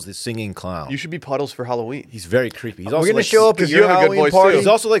 Puddles, the singing clown. You should be Puddles for Halloween. He's very creepy. He's We're also going to like, show up at 'cause you your have a good Halloween voice, party. too. He's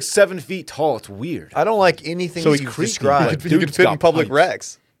also like 7 feet tall. It's weird. I don't like anything So that he's you've creepy. described. You can Dude's fit in got public pipes.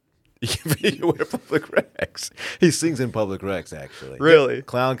 Rex. He can wear public Rex. He sings in public Rex, actually. Really?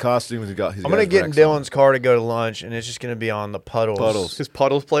 Clown costumes. He's got. I'm going to get in Dylan's car to go to lunch, and it's just going to be on the Puddles. His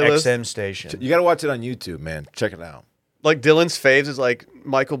Puddles playlist. XM station. You got to watch it on YouTube, man. Check it out. Like Dylan's faves is like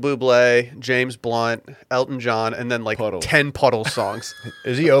Michael Bublé, James Blunt, Elton John, and then like Puddles. 10 Puddles songs.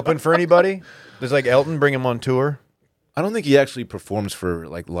 Is he open for anybody? Does like Elton bring him on tour? I don't think he actually performs for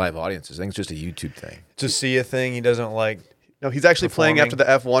like live audiences. I think it's just a YouTube thing. To see a thing he doesn't like. No, he's actually playing after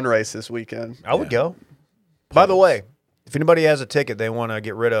Performing. the F1 race this weekend. I would go. By the way, if anybody has a ticket they want to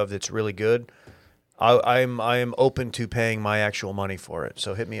get rid of that's really good, I am open to paying my actual money for it.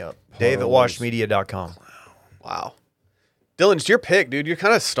 So hit me up. Dave at washedmedia.com. Wow. Dylan, it's your pick, dude. You're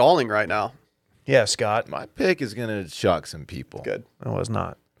kind of stalling right now. Yeah, Scott. My pick is gonna shock some people. Good. No, it's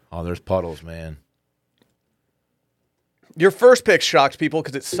not. Oh, there's puddles, man. Your first pick shocked people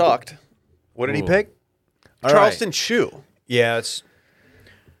because it sucked. What did he Ooh. pick? All Charleston Chew. Yeah, it's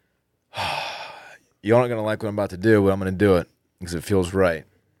You're not gonna like what I'm about to do, but I'm gonna do it because it feels right.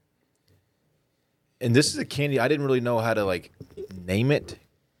 And this is a candy I didn't really know how to like name it,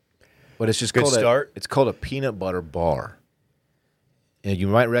 but it's just Good called start. It's called a peanut butter bar. And you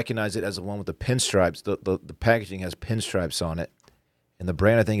might recognize it as the one with the pinstripes. The packaging has pinstripes on it, and the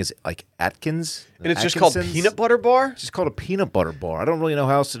brand I think is like Atkins. And it's just called Atkinson's. Peanut Butter Bar? It's just called a peanut butter bar. I don't really know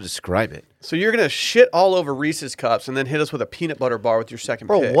how else to describe it. So you're going to shit all over Reese's Cups and then hit us with a peanut butter bar with your second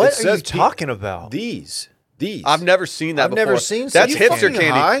bro. pick. What It are you says talking about? These. I've never seen that I've before. never seen That's something hipster fucking candy.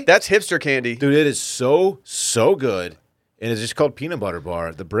 high. That's hipster candy. Dude, it is so good, and it's just called peanut butter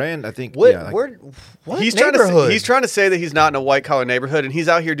bar. The brand, I think. What? Yeah, like- What He's neighborhood? trying to say that he's not in a white collar neighborhood and he's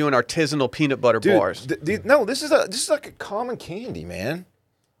out here doing artisanal peanut butter Dude, bars. no, this is like a common candy, man.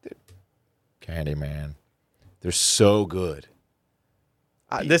 Candy, man. They're so good.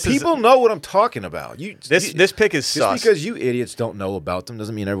 People know what I'm talking about. This pick is just sus. because you idiots don't know about them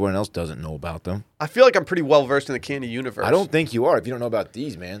doesn't mean everyone else doesn't know about them. I feel like I'm pretty well versed in the candy universe. I don't think you are if you don't know about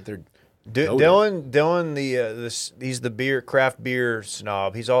these, man. They're Dylan, he's the craft beer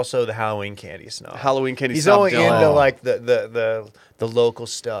snob. He's also the Halloween candy snob. Halloween candy. He's snob only Dylan. into like the local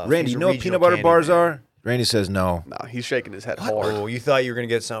stuff. Randy, He's you a know what regional peanut butter candy bars man. are? Randy says no. No, he's shaking his head hard. Oh, you thought you were gonna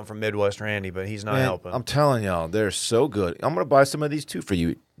get something from Midwest Randy, but he's not Man, helping. I'm telling y'all, they're so good. I'm gonna buy some of these too for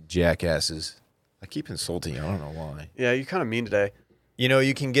you, jackasses. I keep insulting you. I don't know why. Yeah, you're kind of mean today. You know,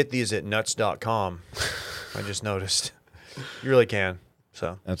 you can get these at nuts.com. I just noticed. You really can.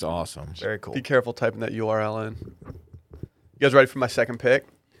 So That's awesome. very cool. Be careful typing that URL in. You guys ready for my second pick?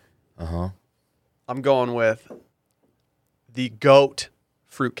 Uh-huh. I'm going with the GOAT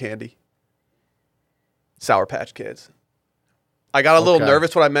fruit candy. Sour Patch Kids. I got a little Okay.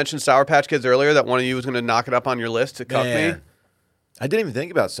 nervous when I mentioned Sour Patch Kids earlier that one of you was going to knock it up on your list to cuck me. Man, I didn't even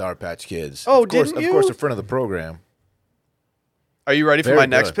think about Sour Patch Kids. Oh, of course, didn't Of course, you? a friend of the program. Are you ready for Very my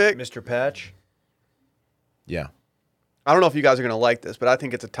next good. pick? Mr. Patch. Yeah. I don't know if you guys are going to like this, but I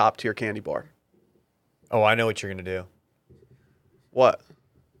think it's a top tier candy bar. Oh, I know what you're gonna do. What?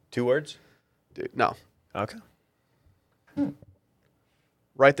 2 words? Dude, no. Okay.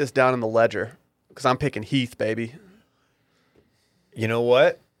 Write this down in the ledger because I'm picking Heath, baby. You know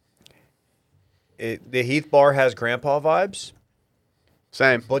what? The Heath bar has grandpa vibes,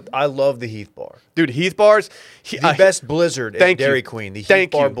 Same. but I love the Heath bar. Dude, Heath bars. The best Blizzard at thank you. Dairy Queen. The Heath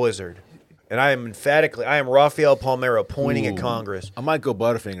Thank bar you. Blizzard. And I am Rafael Palmeiro pointing at Ooh. Congress. I might go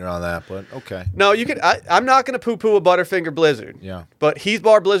Butterfinger on that, but okay. No, you could. I'm not going to poo-poo a Butterfinger Blizzard. Yeah. But Heath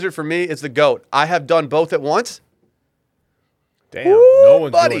Bar Blizzard for me is the GOAT. I have done both at once. Damn. No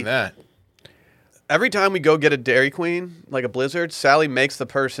one's buddy. doing that. Every time we go get a Dairy Queen, like a Blizzard, Sally makes the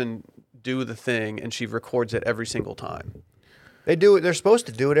person do the thing, and she records it every single time. They do it. They're supposed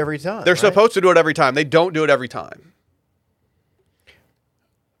to do it every time. They're right? supposed to do it every time. They don't do it every time.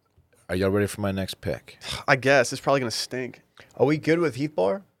 Are y'all ready for my next pick? I guess it's probably going to stink. Are we good with Heath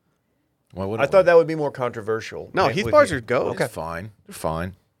bar? What I thought that would be more controversial. No, with Heath bars are GOAT. Okay, fine. They're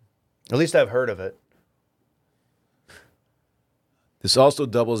fine. At least I've heard of it. This also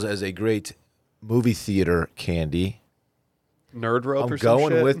doubles as a great movie theater candy. Nerd rope I'm or some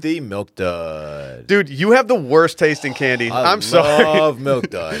going shit. with the Milk Dud. Dude, you have the worst taste in candy. I I'm sorry. love Milk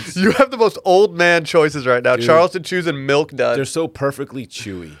Duds. You have the most old man choices right now. Dude. Charleston Chews and Milk Dud. They're so perfectly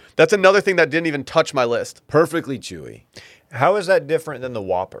chewy. That's another thing that didn't even touch my list. Perfectly chewy. How is that different than the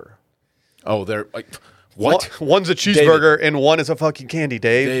Whopper? Oh, they're like, what? One's a cheeseburger and one is a fucking candy,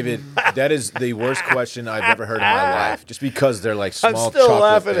 Dave. David, that is the worst question I've ever heard in my life. Just because they're like I'm small still chocolate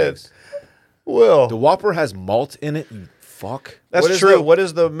laughing at things. Will. The Whopper has malt in it, you fuck. That's What is true. what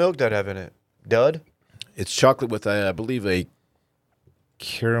does the Milk Dud have in it? Dud? It's chocolate with, I believe, a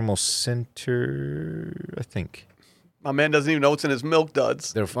caramel center, I think. My man doesn't even know what's in his Milk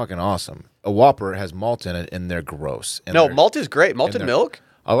Duds. They're fucking awesome. A Whopper has malt in it, and they're gross. And No, they're- malt is great. Malted and they're- milk?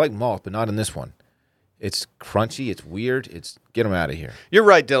 I like malt, but not in this one. It's crunchy. It's weird. Get them out of here. You're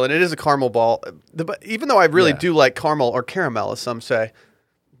right, Dylan. It is a caramel ball. But even though I really Yeah. do like caramel or caramel, as some say,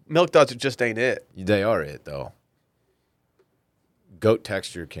 Milk Duds just ain't it. They are it, though. Goat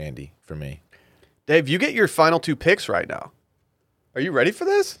texture candy for me. Dave, you get your final 2 picks right now. Are you ready for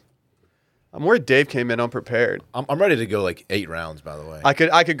this? I'm worried Dave came in unprepared. I'm ready to go like 8 rounds, by the way.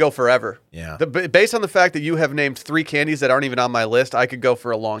 I could go forever. Yeah. Based on the fact that you have named 3 candies that aren't even on my list, I could go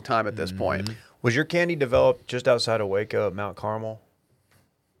for a long time at this point. Was your candy developed just outside of Waco at Mount Carmel?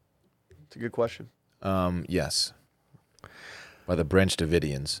 It's a good question. Yes. By the Branch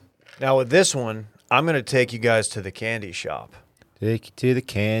Davidians. Now with this one, I'm going to take you guys to the candy shop. Take you to the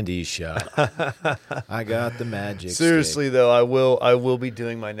candy shop. I got the magic Seriously stick. though, I will be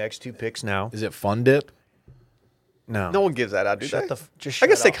doing my next 2 picks now. Is it Fun Dip? No. No one gives that out, do Shut they? just I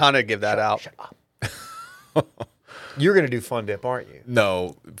guess shut they up. kind of give that out. Shut up. You're going to do Fun Dip, aren't you?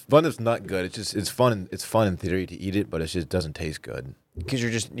 No, Fun Dip's not good. It's fun. It's fun in theory to eat it, but it just doesn't taste good. Because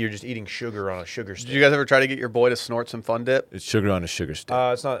you're just eating sugar on a sugar stick. Did you guys ever try to get your boy to snort some Fun Dip? It's sugar on a sugar stick.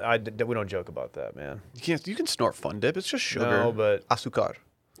 It's not. We don't joke about that, man. You can snort Fun Dip. It's just sugar. No, but Azúcar.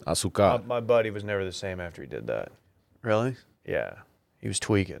 Azúcar. my buddy was never the same after he did that. Really? Yeah, he was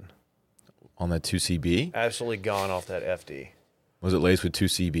tweaking. On that 2CB? Absolutely gone off that FD. Was it laced with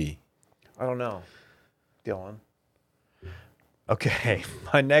 2CB? I don't know, Dylan. Okay,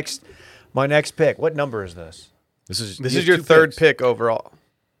 my next pick. What number is this? This is your 2 third picks. pick overall.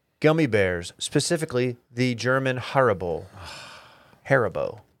 Gummy bears, specifically the German Haribo.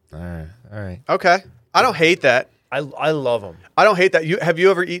 Haribo. All right. Okay. I don't hate that. I love them. I don't hate that. Have you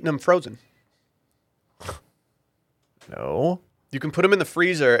ever eaten them frozen? No. You can put them in the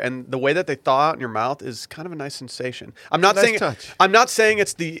freezer, and the way that they thaw out in your mouth is kind of a nice sensation. I'm not Nice saying touch. I'm not saying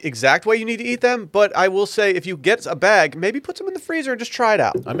it's the exact way you need to eat them, but I will say if you get a bag, maybe put some in the freezer and just try it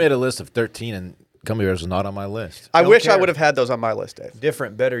out. I made a list of 13, and gummy bears was not on my list. I Don't wish I care. would have had those on my list, Dave.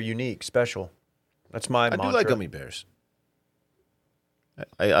 Different, better, unique, special. That's my I mantra. do like gummy bears.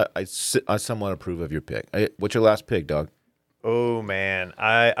 I somewhat approve of your pick. What's your last pick, dog? Oh man,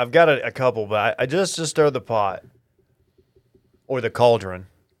 I've got a couple, but I just stir the pot or the cauldron,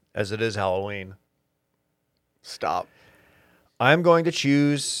 as it is Halloween. Stop. I'm going to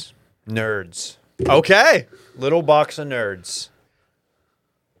choose Nerds. Okay. Little box of Nerds.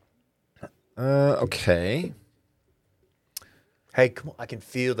 Okay. Hey, come on! I can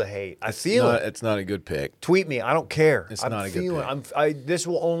feel the hate. I feel it. It's not a good pick. Tweet me. I don't care. It's I'm not a good feeling. pick. This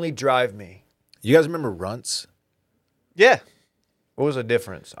will only drive me. You guys remember Runts? Yeah. What was the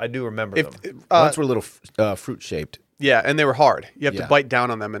difference? I do remember them. Runts were little fruit shaped. Yeah, and they were hard. You have to Yeah. bite down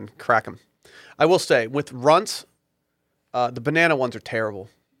on them and crack them. I will say, with Runts, the banana ones are terrible.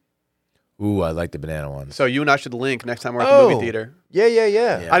 Ooh, I like the banana ones. So you and I should link next time we're at the movie theater. Yeah.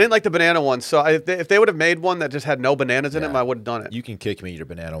 Yeah. I didn't like the banana ones, so if they would have made one that just had no bananas in Yeah. them, I would have done it. You can kick me your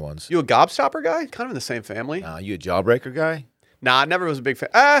banana ones. You a gobstopper guy? Kind of in the same family. You a jawbreaker guy? Nah, I never was a big fan.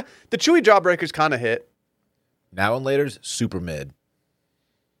 The chewy jawbreakers kind of hit. Now and later's super mid.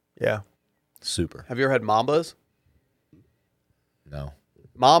 Yeah. Super. Have you ever had Mambas? No.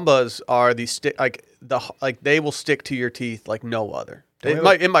 Mambas are the stick they will stick to your teeth like no other. Don't It we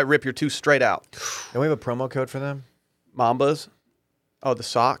have might rip your tooth straight out. Don't we have a promo code for them? Mambas. Oh, the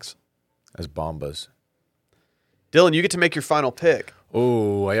socks. As bombas. Dylan, you get to make your final pick.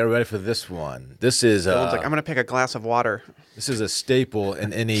 Oh, are you ready for this one? This is Dylan's like, I'm gonna pick a glass of water. this is a staple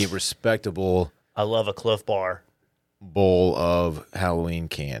in any respectable I love a Cliff Bar. bowl of Halloween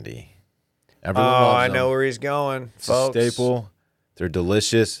candy. Everyone Oh, loves I them. know where he's going, It's folks. a staple. They're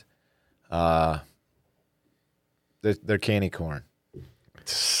delicious. They're candy corn.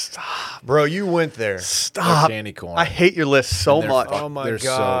 Stop. Bro, you went there. They're Stop. candy corn. I hate your list so And they're much. fuck- Oh my they're so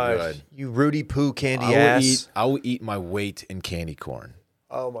gosh. good. You Rudy Poo candy I will ass. I will eat my weight in candy corn.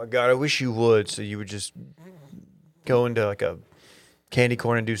 Oh my god, I wish you would, so you would just go into like a candy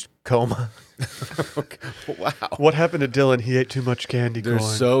corn induced coma. Wow. What happened to Dylan? He ate too much candy They're corn.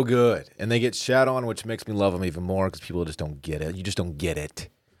 so good. And they get shat on, which makes me love them even more because people just don't get it. You just don't get it.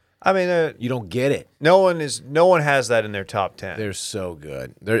 I mean, You don't get it. no one has that in their top 10. They're so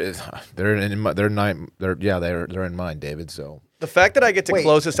good. They're in mine, David. So The fact that I get to Wait.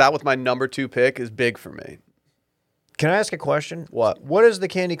 close this out with my number 2 pick is big for me. Can I ask a question? What? What is the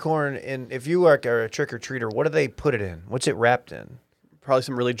candy corn in? If you are a trick or treater, what do they put it in? What's it wrapped in? Probably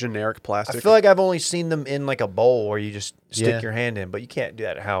some really generic plastic. I feel like I've only seen them in like a bowl where you just stick Yeah. your hand in, but you can't do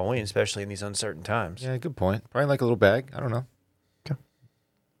that at Halloween, especially in these uncertain times. yeah, good point. Probably like a little bag. I don't know.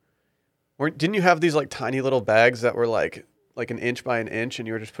 Didn't you have these like tiny little bags that were like an inch by an inch, and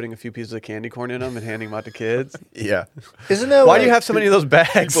you were just putting a few pieces of candy corn in them and handing them out to kids? Yeah, Isn't that Why do you have so many of those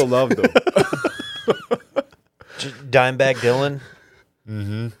bags? people love them. Dimebag Dylan?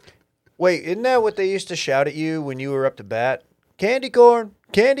 Mm-hmm. Wait, isn't that what they used to shout at you when you were up to bat? Candy corn,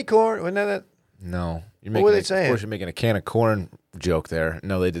 candy corn. Wasn't that? No, you're What were they Of saying? course, you're making a can of corn joke there.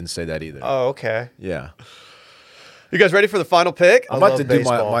 No, they didn't say that either. Oh, okay. Yeah. You guys ready for the final pick? I I'm about love to do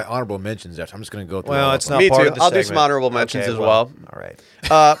baseball. my honorable mentions after. I'm just going to go through all Well, of it's them. not Me part too. of the I'll do some segment. honorable mentions Okay, as well. All right.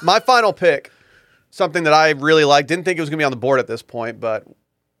 My final pick, something that I really like. Didn't think it was going to be on the board at this point, but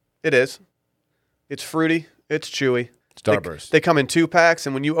it is. It's fruity. It's chewy. Starburst. They come in 2-packs,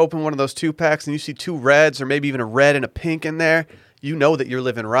 and when you open one of those 2-packs and you see 2 reds or maybe even a red and a pink in there, you know that you're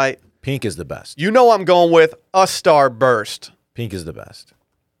living right. Pink is the best. You know I'm going with a Starburst. Pink is the best.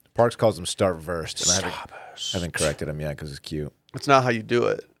 Parks calls them Starburst, and I haven't corrected him yet because it's cute. That's not how you do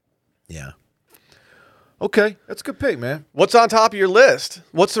it. Yeah. Okay, that's a good pick, man. What's on top of your list?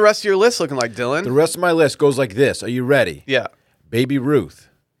 What's the rest of your list looking like, Dylan? The rest of my list goes like this. Are you ready? Yeah. Baby Ruth,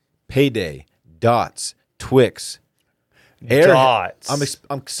 Payday, Dots, Twix, Dots.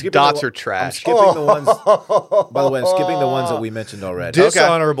 I'm skipping Dots the, are trash. I'm skipping the ones. By the way, I'm skipping the ones that we mentioned already.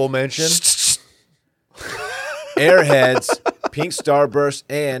 Dishonorable mention. Airheads, Pink Starburst,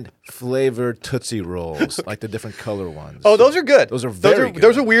 and flavored Tootsie Rolls, like the different color ones. Oh, those are good. Those are very good.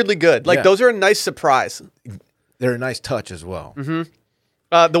 Those are weirdly good. Like Yeah. those are a nice surprise. They're a nice touch as well.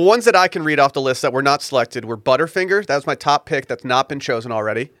 The ones that I can read off the list that were not selected were Butterfinger. That was my top pick. That's not been chosen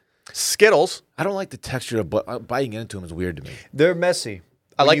already. Skittles. I don't like the texture of biting into them is weird to me. They're messy.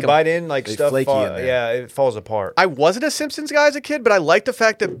 I When like you 'em. bite in, like They stuff. flaky in there. Yeah, it falls apart. I wasn't a Simpsons guy as a kid, but I like the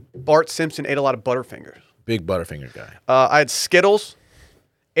fact that Bart Simpson ate a lot of Butterfingers. Big Butterfinger guy. I had Skittles,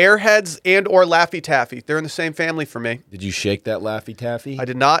 Airheads, and or Laffy Taffy. They're in the same family for me. Did you shake that Laffy Taffy? I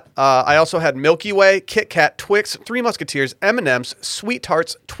did not. I also had Milky Way, Kit Kat, Twix, Three Musketeers, M&M's, Sweet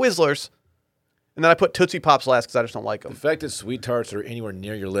Tarts, Twizzlers, and then I put Tootsie Pops last because I just don't like them. The fact that Sweet Tarts are anywhere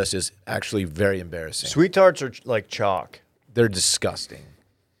near your list is actually very embarrassing. Sweet tarts are like chalk. They're disgusting.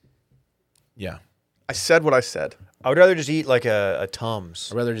 Yeah. I said what I said. I would rather just eat like a Tums.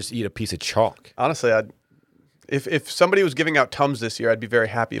 I'd rather just eat a piece of chalk. Honestly, if somebody was giving out Tums this year, I'd be very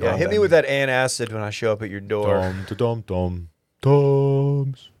happy Yeah, about hit that. me with that antacid when I show up at your door.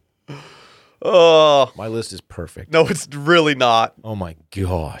 Tums. Oh, My list is perfect. no, it's really not. Oh my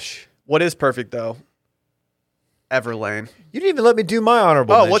gosh. What is perfect, though? Everlane. You didn't even let me do my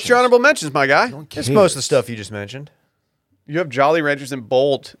honorable Oh, mentions. what's your honorable mentions, my guy? It's most of the stuff you just mentioned. You have Jolly Ranchers in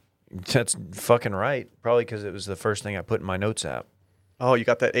bold. That's fucking right. Probably because it was the first thing I put in my notes app. Oh, you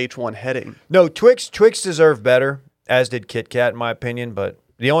got that H1 heading. No, Twix deserve better, as did Kit Kat, in my opinion. But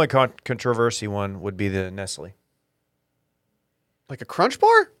the only controversy one would be the Nestle. Like a Crunch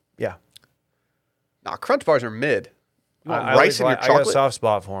Bar? Yeah, Nah, Crunch Bars are mid. You want I rice in your I got a chocolate? soft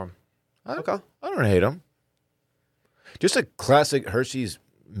spot for them. Okay. I don't hate them. Just a classic Hershey's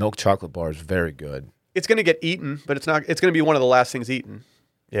milk chocolate bar is very good. It's going to get eaten, but it's not. It's going to be one of the last things eaten.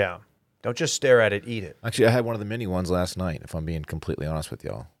 Yeah, don't just stare at it, eat it, Actually, I had one of the mini ones last night, if I'm being completely honest with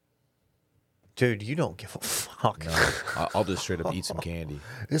y'all. dude. You don't give a fuck. No, I'll just straight up eat some candy.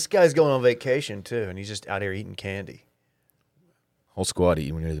 This guy's going on vacation too, and he's just out here eating candy. Whole squad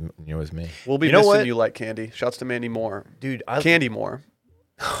eating when you're with me. We'll be You know missing what? you like candy. Shouts to Mandy Moore. Dude, Candy Moore.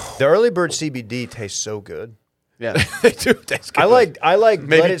 the early bird CBD tastes so good. Yeah. They do taste good. I like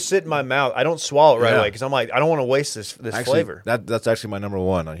Maybe- let it sit in my mouth. I don't swallow it right Yeah. away because I'm like I don't want to waste this Actually, flavor. That's actually my number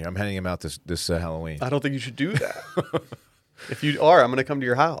one on here. I'm handing him out this Halloween. I don't think you should do that. If you are, I'm going to come to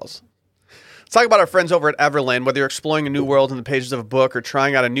your house. Let's talk about our friends over at Everlane. Whether you're exploring a new world in the pages of a book or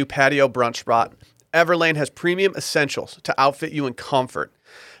trying out a new patio brunch spot, Everlane has premium essentials to outfit you in comfort.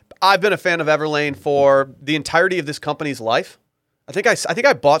 I've been a fan of Everlane for the entirety of this company's life. I think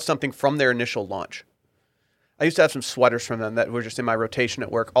I bought something from their initial launch. I used to have some sweaters from them that were just in my rotation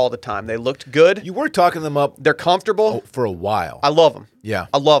at work all the time. They looked good. You were talking them up They're comfortable. for a while. I love them. Yeah.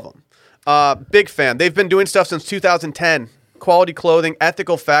 I love them. Big fan. They've been doing stuff since 2010. Quality clothing,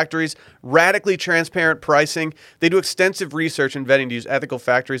 ethical factories, radically transparent pricing. They do extensive research and vetting to use ethical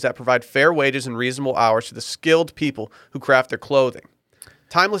factories that provide fair wages and reasonable hours to the skilled people who craft their clothing.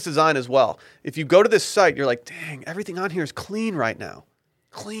 Timeless design as well. If you go to this site, you're like, dang, everything on here is clean right now.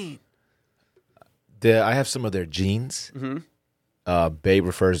 Clean. I have some of their jeans. Mm-hmm. Babe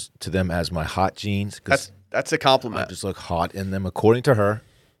refers to them as my hot jeans because That's a I compliment. just look hot in them, according to her,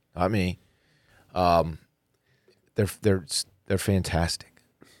 not me. They're fantastic.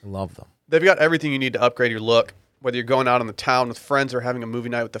 I love them. They've got everything you need to upgrade your look, whether you're going out on the town with friends or having a movie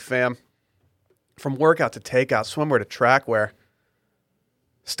night with the fam. From workout to takeout, swimwear to track wear.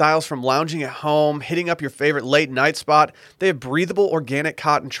 Styles from lounging at home, hitting up your favorite late night spot. They have breathable organic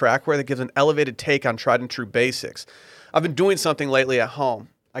cotton track wear that gives an elevated take on tried and true basics. I've been doing something lately at home.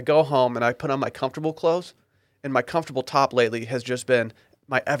 I go home and I put on my comfortable clothes, and my comfortable top lately has just been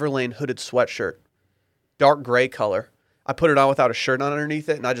my Everlane hooded sweatshirt. Dark gray color. I put it on without a shirt on underneath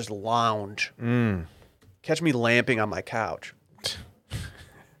it, and I just lounge. Catch me lamping on my couch.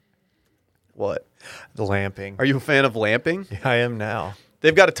 What? The lamping. Are you a fan of lamping? I am now.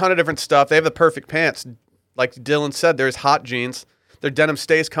 They've got a ton of different stuff. They have the perfect pants. Like Dylan said, there's hot jeans. Their denim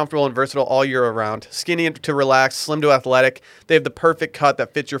stays comfortable and versatile all year around. Skinny to relaxed, slim to athletic. They have the perfect cut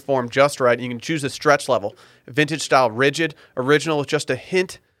that fits your form just right. You can choose the stretch level. Vintage style rigid, original with just a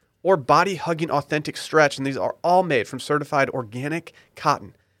hint, or body-hugging authentic stretch. And these are all made from certified organic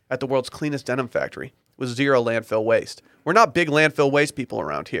cotton at the world's cleanest denim factory with zero landfill waste. We're not big landfill waste people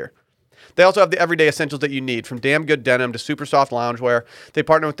around here. They also have the everyday essentials that you need, from damn good denim to super soft loungewear. They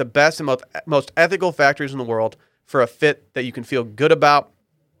partner with the best and most ethical factories in the world for a fit that you can feel good about.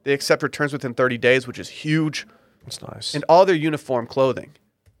 They accept returns within 30 days, which is huge. That's nice. And all their uniform clothing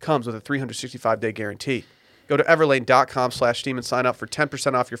comes with a 365-day guarantee. Go to everlane.com/steam and sign up for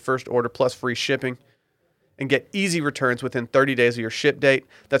 10% off your first order plus free shipping. And get easy returns within 30 days of your ship date.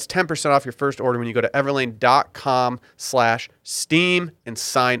 That's 10% off your first order when you go to everlane.com/steam and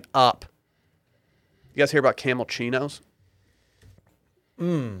sign up. You guys hear about Camel Chinos?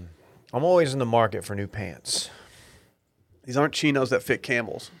 I'm always in the market for new pants. These aren't chinos that fit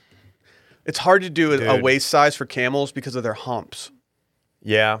camels. It's hard to do a Dude. waist size for camels because of their humps.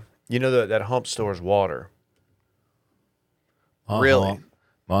 Yeah. You know that hump stores water. Really?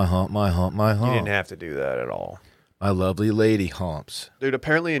 My hump, my hump, my hump. You didn't have to do that at all. My lovely lady humps. Dude,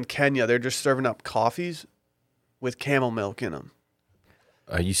 apparently in Kenya, they're just serving up coffees with camel milk in them,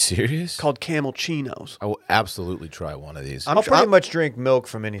 Are you serious? called Camel Chinos. I will absolutely try one of these. I'll pretty much drink milk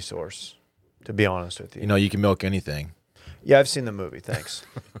from any source, to be honest with you. You know, you can milk anything. Yeah, I've seen the movie. Thanks.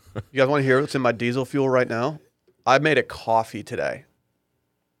 You guys want to hear what's in my diesel fuel right now? I made a coffee today.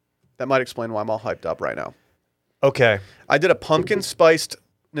 That might explain why I'm all hyped up right now. Okay. I did a pumpkin spiced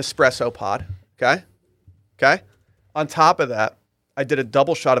Nespresso pod. Okay. On top of that, I did a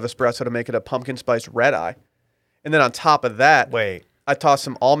double shot of espresso to make it a pumpkin spiced red eye. And then on top of that, Wait. I tossed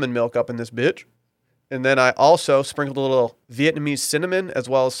some almond milk up in this bitch. And then I also sprinkled a little Vietnamese cinnamon as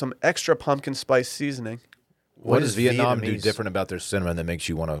well as some extra pumpkin spice seasoning. What does Vietnam do Vietnamese? different about their cinnamon that makes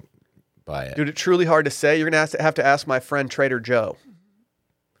you want to buy it? Dude, it's truly hard to say. You're going to have to ask my friend Trader Joe.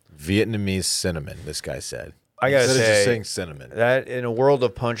 Vietnamese cinnamon, this guy said. I gotta Instead of just say saying cinnamon. that in a world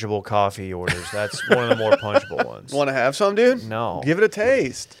of punchable coffee orders, that's one of the more punchable ones. Want to have some, dude? No. Give it a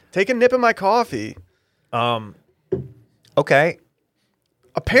taste. Take a nip of my coffee. Okay.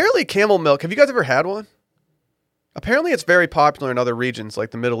 Apparently, camel milk. Have you guys ever had one? Apparently, it's very popular in other regions like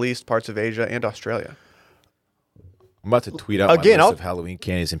the Middle East, parts of Asia, and Australia. I'm about to tweet out Again, my list I'll- of Halloween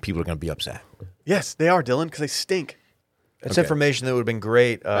candies, and people are going to be upset. Yes, they are, Dylan, because they stink. That's Okay. information that would have been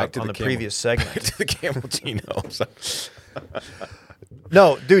great Back to on the the camel. previous segment. To the Camelcinos.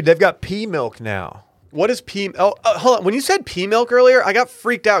 No, dude, they've got pea milk now. What is pea? Oh, hold on. When you said pea milk earlier, I got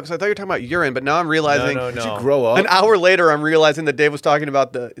freaked out because I thought you were talking about urine, but now I'm realizing. No. Did you grow up? An hour later, I'm realizing that Dave was talking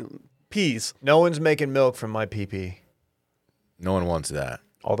about the peas. No one's making milk from my PP. No one wants that.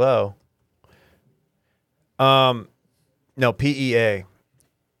 Although, no, PEA.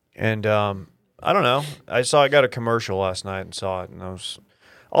 And I don't know. I got a commercial last night and saw it, and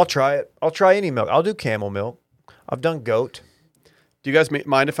I'll try it. I'll try any milk. I'll do camel milk. I've done goat. Do you guys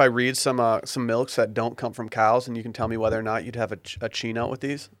mind if I read some milks that don't come from cows, and you can tell me whether or not you'd have a chino with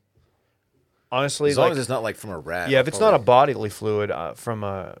these? Honestly, As long as it's not like from a rat. yeah, if it's not a bodily fluid from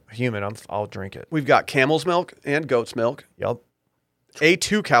a human, I'll drink it. We've got camel's milk and goat's milk. Yep.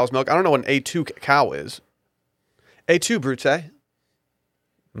 A2 cow's milk. I don't know what an A2 cow is. A2 Brute.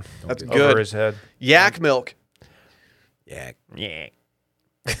 That's Over good. his head. Yak milk. Yeah, Yeah.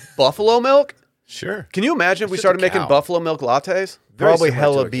 Buffalo milk. sure. Can you imagine if we It's just started a making cow. buffalo milk lattes? Very Probably similar to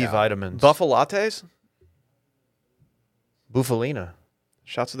hella a B cow. vitamins. Buffalo lattes? Bufalina.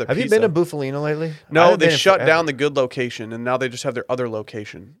 Shouts to their Have pizza. you been to Bufalina lately? I No, haven't they been in shut forever. down the good location, and now they just have their other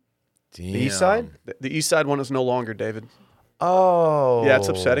location. The east side? The east side one is no longer, David. Oh. Yeah, it's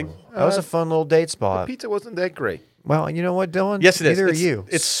upsetting. That was a fun little date The spot. pizza wasn't that great. Well, you know what, Dylan? Yes, it is. Neither It's, are you.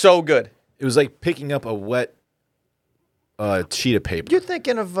 It's so good. It was like picking up a wet sheet of paper. You're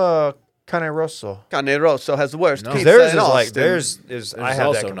thinking of Cane Rosso. Cane Rosso has the worst. No. pizza Theirs in is like Austin. theirs is. It's I have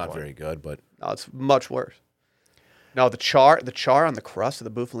also that not complaint. very good, but No, it's much worse. No, the char on the crust of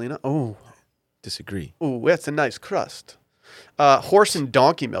the Bufalina. Oh, disagree. that's a nice crust. Horse and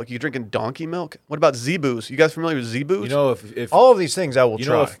donkey milk. You drinking donkey milk? What about Zeeboos? You guys familiar with Zeeboos? You know, if All of these things I will you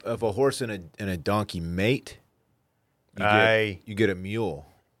try. know if a horse and a donkey mate, Aye. you get a mule.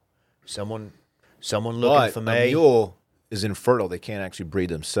 Someone looking But for a me. mule is infertile; they can't actually breed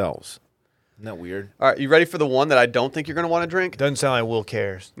themselves. Isn't that weird? All right, you ready for the one that I don't think you're going to want to drink? Doesn't sound like Will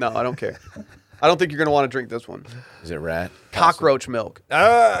cares. No, I don't care. I don't think you're going to want to drink this one. Is it rat? Cockroach milk.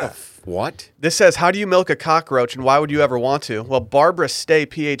 Ah, What? This says, how do you milk a cockroach and why would you ever want to? Well, Barbara Stay,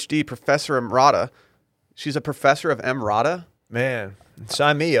 PhD, Professor Emrata. She's a professor of Emrata? Man,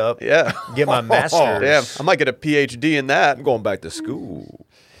 sign me up. Yeah. Get my master's. Damn, I might get a PhD in that. I'm going back to school.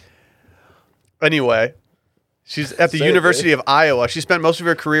 Anyway, she's at the Say it, University of Iowa. She spent most of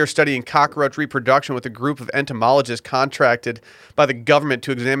her career studying cockroach reproduction with a group of entomologists contracted by the government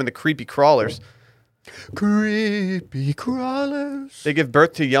to examine the creepy crawlers. Creepy crawlers. They give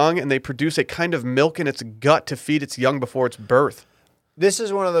birth to young, and they produce a kind of milk in its gut to feed its young before its birth. This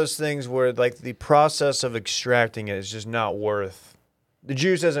is one of those things where, like, the process of extracting it is just not worth. The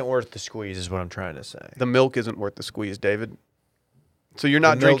juice isn't worth the squeeze, is what I'm trying to say. The milk isn't worth the squeeze, David. So you're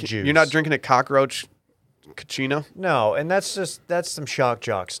not The milk drinking. juice. You're not drinking a cockroach cappuccino. No, and that's some shock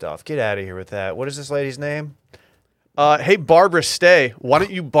jock stuff. Get out of here with that. What is this lady's name? Hey, Barbara, stay. Why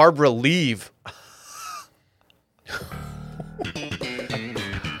don't you, Barbara, leave?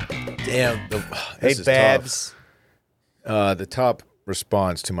 Damn. Hey, This is Babs. tough. The top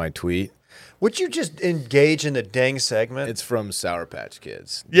response to my tweet. Would you just engage in the dang segment? It's from Sour Patch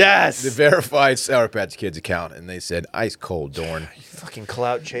Kids. Yes. The verified Sour Patch Kids account, and they said, "Ice cold, Dorn." fucking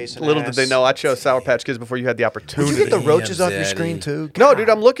clout chasing. Little did ass. they know I chose Sour Patch Kids before you had the Would opportunity. you get the roaches Damn, off your Zaddy. screen too? No, God. dude,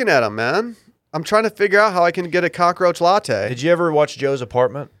 I'm looking at them, man. I'm trying to figure out how I can get a cockroach latte. Did you ever watch Joe's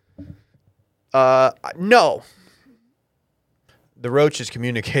Apartment? No. The roaches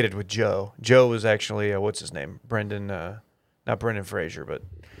communicated with Joe. Joe was actually what's his name? Brendan, not Brendan Fraser, but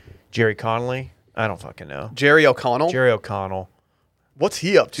Jerry Connolly. I don't fucking know. Jerry O'Connell. Jerry O'Connell. What's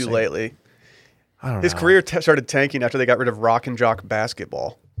he up to lately? I don't know. His career started tanking after they got rid of rock and jock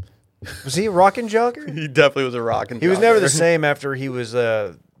basketball. Was he a rockin' jogger? He definitely was a rock and He was jogger. never the same after he was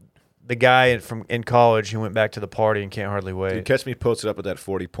the guy in college who went back to the party and can't hardly wait. Dude, catch me posted up with that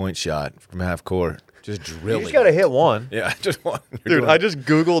 40-point shot from half court. Just You drilling. just got to hit one. Yeah, just one. Dude, I just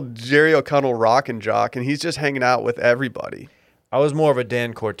Googled Jerry O'Connell rock and jock, and he's just hanging out with everybody. I was more of a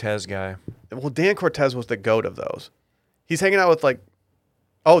Dan Cortez guy. Well, Dan Cortez was the goat of those. He's hanging out with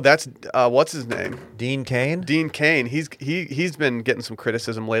that's what's his name? Dean Kane? Dean Kane. He's been getting some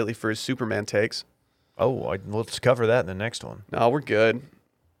criticism lately for his Superman takes. Oh, let's cover that in the next one. No, we're good.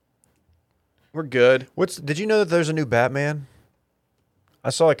 We're good. Did you know that there's a new Batman? I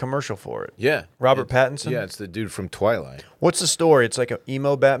saw a commercial for it. Yeah. Robert Pattinson? Yeah, it's the dude from Twilight. What's the story? It's like an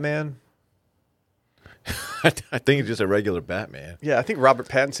emo Batman? I think it's just a regular Batman. Yeah, I think Robert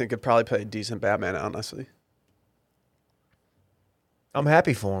Pattinson could probably play a decent Batman, honestly. I'm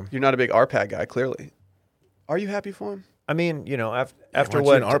happy for him. You're not a big RPAG guy, clearly. Are you happy for him? I mean, you know, after Aren't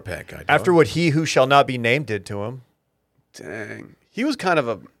what you an RPAC guy, dog? after what he who shall not be named did to him. Dang. He was kind of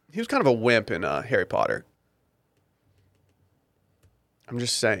a wimp in Harry Potter. I'm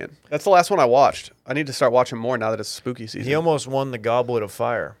just saying. That's the last one I watched. I need to start watching more now that it's spooky season. He almost won the Goblet of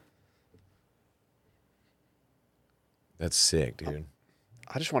Fire. That's sick, dude.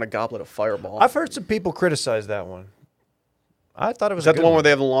 I just want a goblet of Fireball. I've heard some people criticize that one. I thought it was Is that the one where they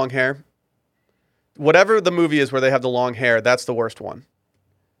have the long hair? Whatever the movie is where they have the long hair, that's the worst one.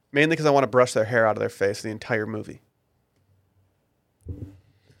 Mainly because I want to brush their hair out of their face the entire movie.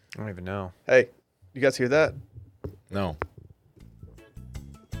 I don't even know. Hey, you guys hear that? No.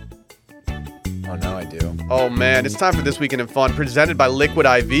 Oh, now I do. Oh man, it's time for This Weekend in Fun, presented by Liquid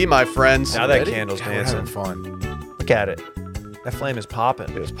IV, my friends. Now that Ready? candle's God, we're dancing. having fun. Look at it. That flame is popping.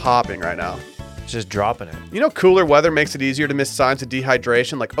 It is popping right now. It's just dropping it. You know, cooler weather makes it easier to miss signs of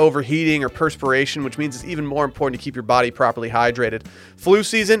dehydration like overheating or perspiration, which means it's even more important to keep your body properly hydrated. Flu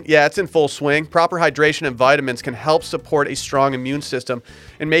season, yeah, it's in full swing. Proper hydration and vitamins can help support a strong immune system,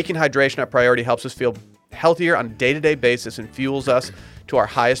 and making hydration a priority helps us feel healthier on a day-to-day basis and fuels us to our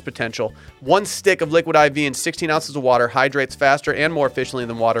highest potential. One stick of Liquid IV and 16 ounces of water hydrates faster and more efficiently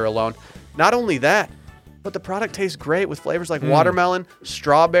than water alone. Not only that, but the product tastes great with flavors like watermelon,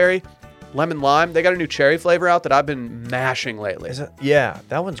 strawberry, lemon lime. They got a new cherry flavor out that I've been mashing lately. Yeah,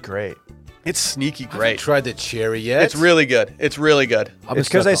 that one's great. It's sneaky I haven't great. tried the cherry yet. It's really good. It's really good. I've been It's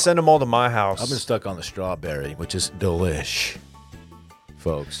because stuck they on- send them all to my house. I've been stuck on the strawberry, which is delish,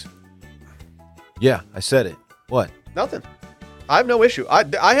 folks. Yeah, I said it. What? Nothing. I have no issue. I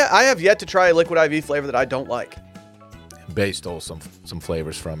have yet to try a Liquid IV flavor that I don't like. Bay stole some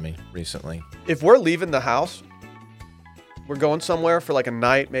flavors from me recently. If we're leaving the house, we're going somewhere for like a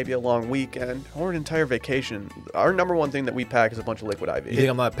night, maybe a long weekend, or an entire vacation, our number one thing that we pack is a bunch of Liquid IV. You think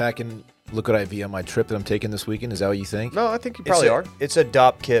I'm not packing Liquid IV on my trip that I'm taking this weekend? Is that what you think? No, I think you probably are. It's a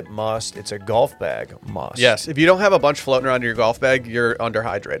DOP kit must. It's a golf bag must. Yes. If you don't have a bunch floating around in your golf bag, you're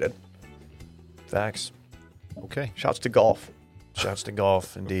underhydrated. Facts. Okay. Shouts to golf. Shouts to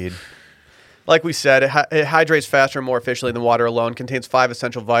golf, indeed. Like we said, it hydrates faster and more efficiently than water alone. Contains 5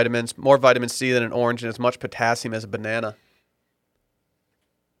 essential vitamins, more vitamin C than an orange, and as much potassium as a banana.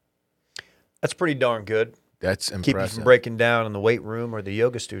 That's pretty darn good. That's Keep you impressive. from breaking down in the weight room or the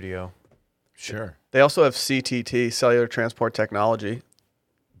yoga studio. Sure. They also have CTT, cellular transport technology.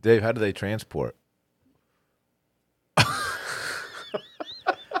 Dave, how do they transport?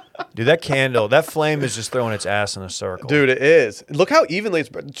 Dude, that candle, that flame is just throwing its ass in a circle. Dude, it is. Look how evenly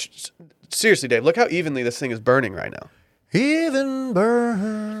it's... Seriously, Dave, look how evenly this thing is burning right now. Even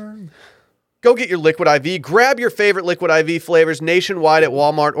burn. Go get your Liquid IV. Grab your favorite Liquid IV flavors nationwide at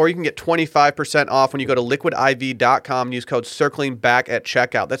Walmart, or you can get 25% off when you go to liquidiv.com and use code CIRCLINGBACK at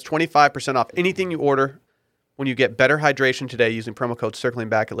checkout. That's 25% off anything you order when you get better hydration today using promo code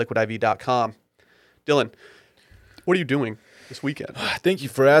CIRCLINGBACK at liquidiv.com. Dylan, what are you doing this weekend? Thank you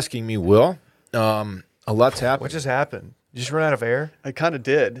for asking me, Will. A lot's happened. What just happened? You just run out of air? I kind of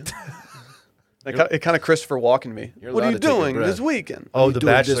did. It kind of Christopher Walken me. You're What are allowed you to take a doing breath. this weekend? Oh, you the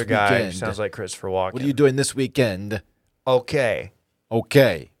doing this Bachelor guy weekend? sounds like Christopher Walken. What are you doing this weekend? Okay.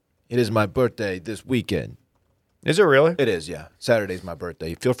 Okay. It is my birthday this weekend. Is it really? It is, yeah. Saturday's my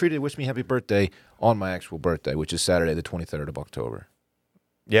birthday. Feel free to wish me happy birthday on my actual birthday, which is Saturday, the 23rd of October.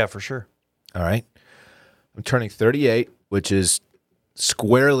 Yeah, for sure. All right. I'm turning 38, which is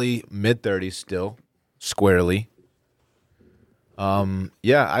squarely mid-30s still. Squarely.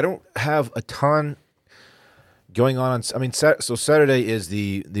 Yeah, I don't have a ton going on. I mean, so Saturday is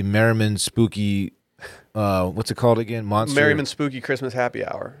the Merriman Spooky, what's it called again? Monster. Merriman Spooky Christmas Happy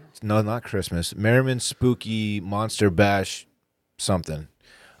Hour. No, not Christmas. Merriman Spooky Monster Bash something.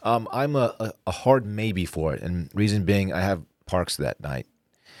 I'm a hard maybe for it, and reason being I have parks that night,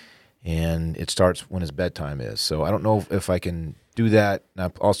 and it starts when his bedtime is. So I don't know if I can do that. And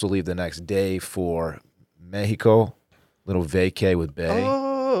I also leave the next day for Mexico, little vacay with Bay.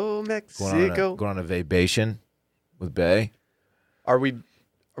 Oh, Mexico. Going on a vacation with Bay. Are we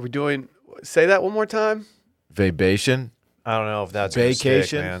doing... Say that one more time. Vacation. I don't know if that's gonna stick,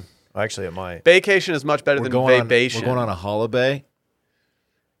 Vacation? man. Actually, it might. Vacation is much better than vacation. We're going on a holiday.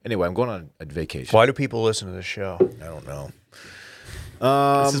 Anyway, I'm going on a vacation. Why do people listen to this show? I don't know.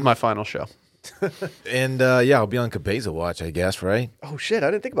 This is my final show. And yeah, I'll be on Cabeza Watch, I guess, right? Oh, shit. I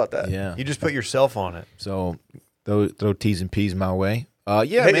didn't think about that. Yeah. You just put yourself on it. So throw T's and P's my way. Yeah,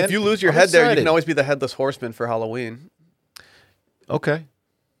 Hey, man. if you lose your I'm head there, you excited. can always be the Headless Horseman for Halloween. Okay.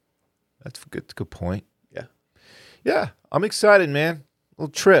 That's a good point. Yeah. Yeah, I'm excited, man.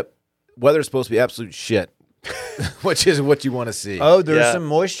 Little trip. Weather's supposed to be absolute shit, which is what you want to see. Oh, there's Yeah. some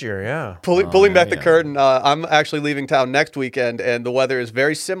moisture, yeah. Pulling back the yeah. curtain, I'm actually leaving town next weekend, and the weather is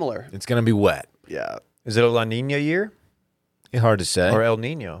very similar. It's going to be wet. Yeah. Is it a La Nina year It's hard to say. or El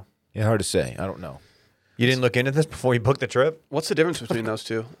Nino? It's hard to say. I don't know. You didn't look into this before you booked the trip? What's the difference between those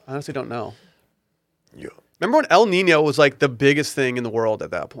two? I honestly don't know. Yeah. Remember when El Nino was like the biggest thing in the world at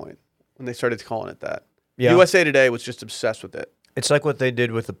that point, when they started calling it that? Yeah. USA Today was just obsessed with it. It's like what they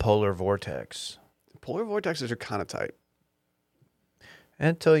did with the polar vortex. Polar vortexes are kind of tight.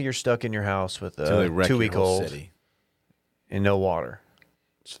 Until you're stuck in your house with Till they a wreck your 2-week-old whole city. and no water.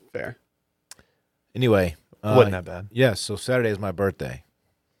 It's fair. Anyway. Wasn't that bad. Yeah, so Saturday is my birthday.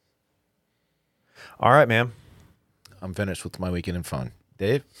 All right, man. I'm finished with my weekend and fun.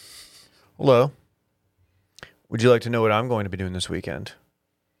 Dave? Hello. Would you like to know what I'm going to be doing this weekend?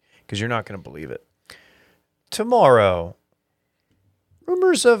 Because you're not going to believe it. Tomorrow,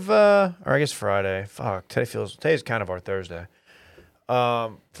 rumors of, or I guess Friday. Fuck, today's kind of our Thursday.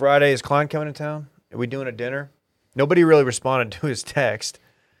 Friday, is Klein coming to town? Are we doing a dinner? Nobody really responded to his text.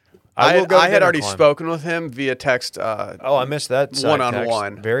 I will go to had dinner, already Klein. spoken with him via text. Oh, I missed that side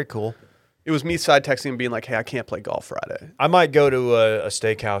One-on-one. text. Very cool. It was me side texting and being like, hey, I can't play golf Friday. I might go to a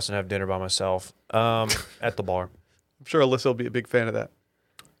steakhouse and have dinner by myself at the bar. I'm sure Alyssa will be a big fan of that.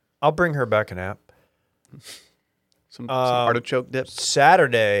 I'll bring her back an app. Some artichoke dip.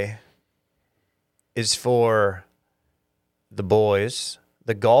 Saturday is for the boys,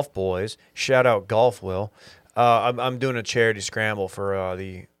 the golf boys. Shout out Golf Will. I'm doing a charity scramble for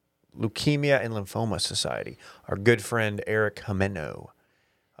the Leukemia and Lymphoma Society. Our good friend Eric Jimeno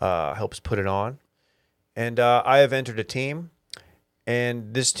helps put it on. And I have entered a team,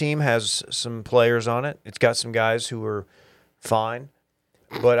 and this team has some players on it. It's got some guys who are fine.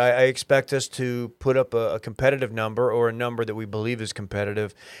 But I expect us to put up a competitive number or a number that we believe is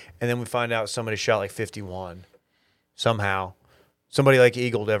competitive, and then we find out somebody shot like 51 somehow. Somebody like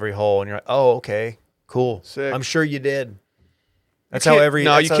eagled every hole, and you're like, oh, okay, cool. Sick. I'm sure you did. That's You how can't- every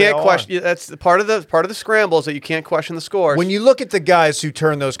No, that's you how they can't all question. are. That's part of the scramble is that you can't question the scores. When you look at the guys who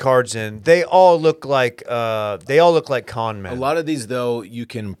turn those cards in, they all look like con men. A lot of these, though, you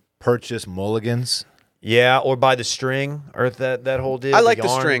can purchase mulligans. Yeah, or by the string or that whole deal. I like the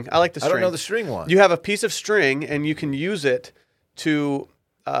yarn. string. I like the I string. don't know the string one. You have a piece of string, and you can use it to,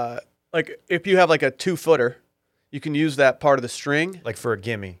 like, if you have like a 2-footer, you can use that part of the string Like for a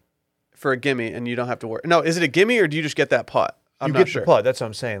gimme. for a gimme, and you don't have to worry. No, is it a gimme or do you just get that putt? I'm You not get sure. the putt. That's what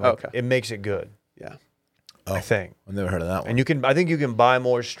I'm saying. Like, Okay. It makes it good, Yeah. I think. I've never heard of that one. And you can, I think you can buy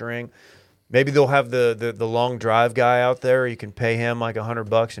more string. Maybe they'll have the long drive guy out there. You can pay him like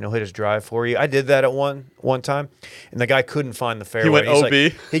 $100 and he'll hit his drive for you. I did that at one time, and the guy couldn't find the fairway. went He's OB?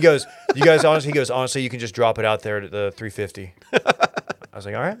 Like, he goes, "You guys honestly?" He goes, "Honestly, you can just drop it out there at the 350." I was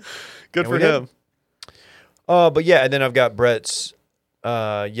like, "All right, Good And for we did. him. But yeah." And then I've got Brett's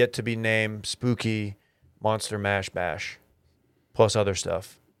yet to be named Spooky Monster Mash Bash, plus other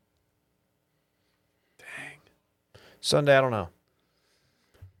stuff. Dang. Sunday, I don't know.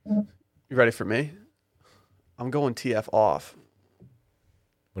 You ready for me? I'm going TF off.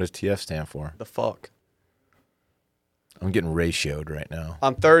 What does TF stand for? The fuck. I'm getting ratioed right now.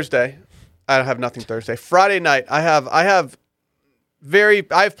 On Thursday, I have nothing Thursday. Friday night, I have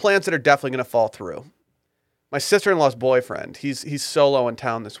plans that are definitely going to fall through. My sister-in-law's boyfriend, he's solo in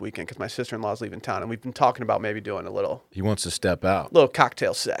town this weekend because my sister-in-law's leaving town, and we've been talking about maybe doing a little He wants to step out.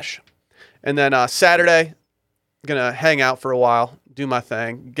 cocktail sesh. And then Saturday, gonna hang out for a while, do my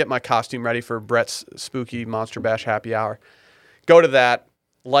thing, get my costume ready for Brett's Spooky Monster Bash happy hour. Go to that,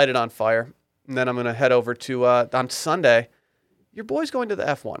 light it on fire, and then I'm gonna head over to on Sunday. Your boy's going to the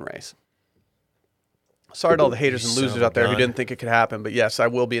F1 race. Sorry to all the haters and son losers of a out there who gun. didn't think it could happen, but yes, I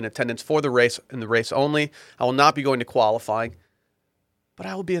will be in attendance for the race and the race only. I will not be going to qualifying, but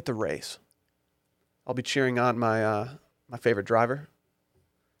I will be at the race. I'll be cheering on my favorite driver,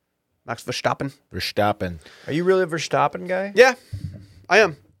 Max Verstappen. Verstappen. Are you really a Verstappen guy? Yeah, I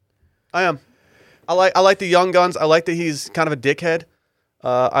am. I like the young guns. I like that he's kind of a dickhead.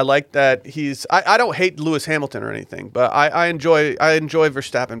 I like that he's. I don't hate Lewis Hamilton or anything, but I enjoy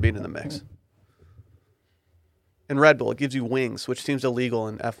Verstappen being in the mix. And Red Bull, it gives you wings, which seems illegal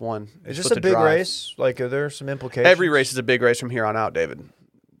in F1. Is You're this supposed a to big drive. race? Like, are there some implications? Every race is a big race from here on out, David.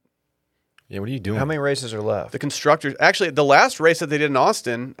 Yeah, what are you doing? How many races are left? The constructors, actually, the last race that they did in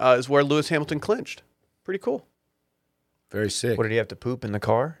Austin is where Lewis Hamilton clinched. Pretty cool. Very sick. What, did he have to poop in the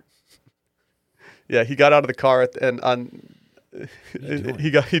car? Yeah, he got out of the car and doing? he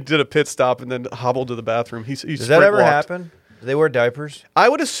did a pit stop and then hobbled to the bathroom. He Does that sprint ever walked. happen? Do they wear diapers? I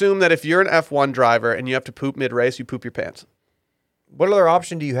would assume that if you're an F1 driver and you have to poop mid-race, you poop your pants. What other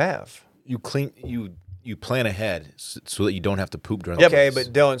option do you have? You plan ahead so that you don't have to poop during Yeah, the Okay, race.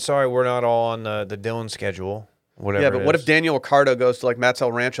 but Dylan, sorry, we're not all on the Dylan schedule. Whatever. Yeah, but it what is. if Daniel Ricciardo goes to like Matt's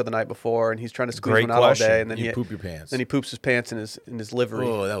El Rancho the night before and he's trying to squeeze Great one out question. all day and then you he poop your pants. then he poops his pants in his livery.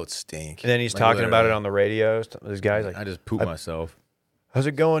 Oh, that would stink. And then he's Like, talking about it literally. on the radio. This guy's like, I just poop myself. "How's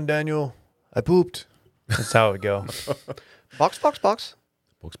it going, Daniel? I pooped." That's how it would go. Box.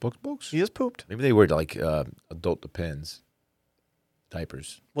 Books. He has pooped. Maybe they wear like adult Depends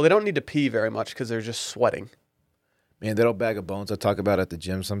diapers. Well, they don't need to pee very much because they're just sweating. Man, that old bag of bones I talk about at the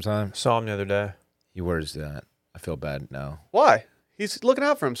gym sometimes. Saw him the other day. He wears that. I feel bad now. Why? He's looking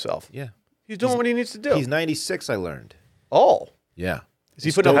out for himself. Yeah. He's doing what he needs to do. He's 96, I learned. Oh. Yeah. Is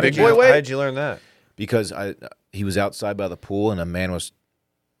he putting on still big big boy now. weight? How did you learn that? Because he was outside by the pool and a man was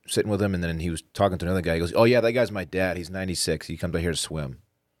sitting with him and then he was talking to another guy. He goes, "Oh yeah, that guy's my dad. He's 96. He comes out here to swim."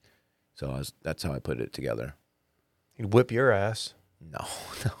 So that's how I put it together. He'd whip your ass. No,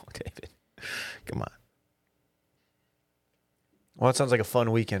 David. Come on. Well, that sounds like a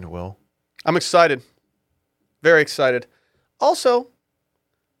fun weekend, Will. I'm excited. Very excited. Also,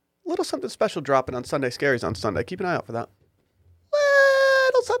 a little something special dropping on Sunday Scaries on Sunday. Keep an eye out for that.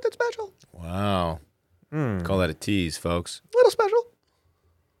 Little something special. Wow. Call that a tease, folks. Little special.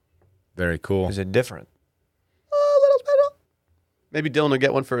 Very cool. Is it different? A little special. Maybe Dylan will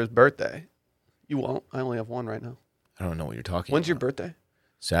get one for his birthday. You won't. I only have one right now. I don't know what you're talking When's your about. birthday?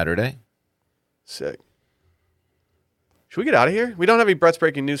 Saturday? Sick. Should we get out of here? We don't have any Brett's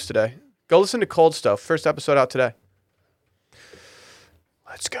breaking news today. Go listen to Cold Stuff. First episode out today.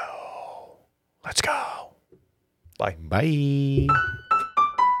 Let's go. Let's go. Bye. Bye.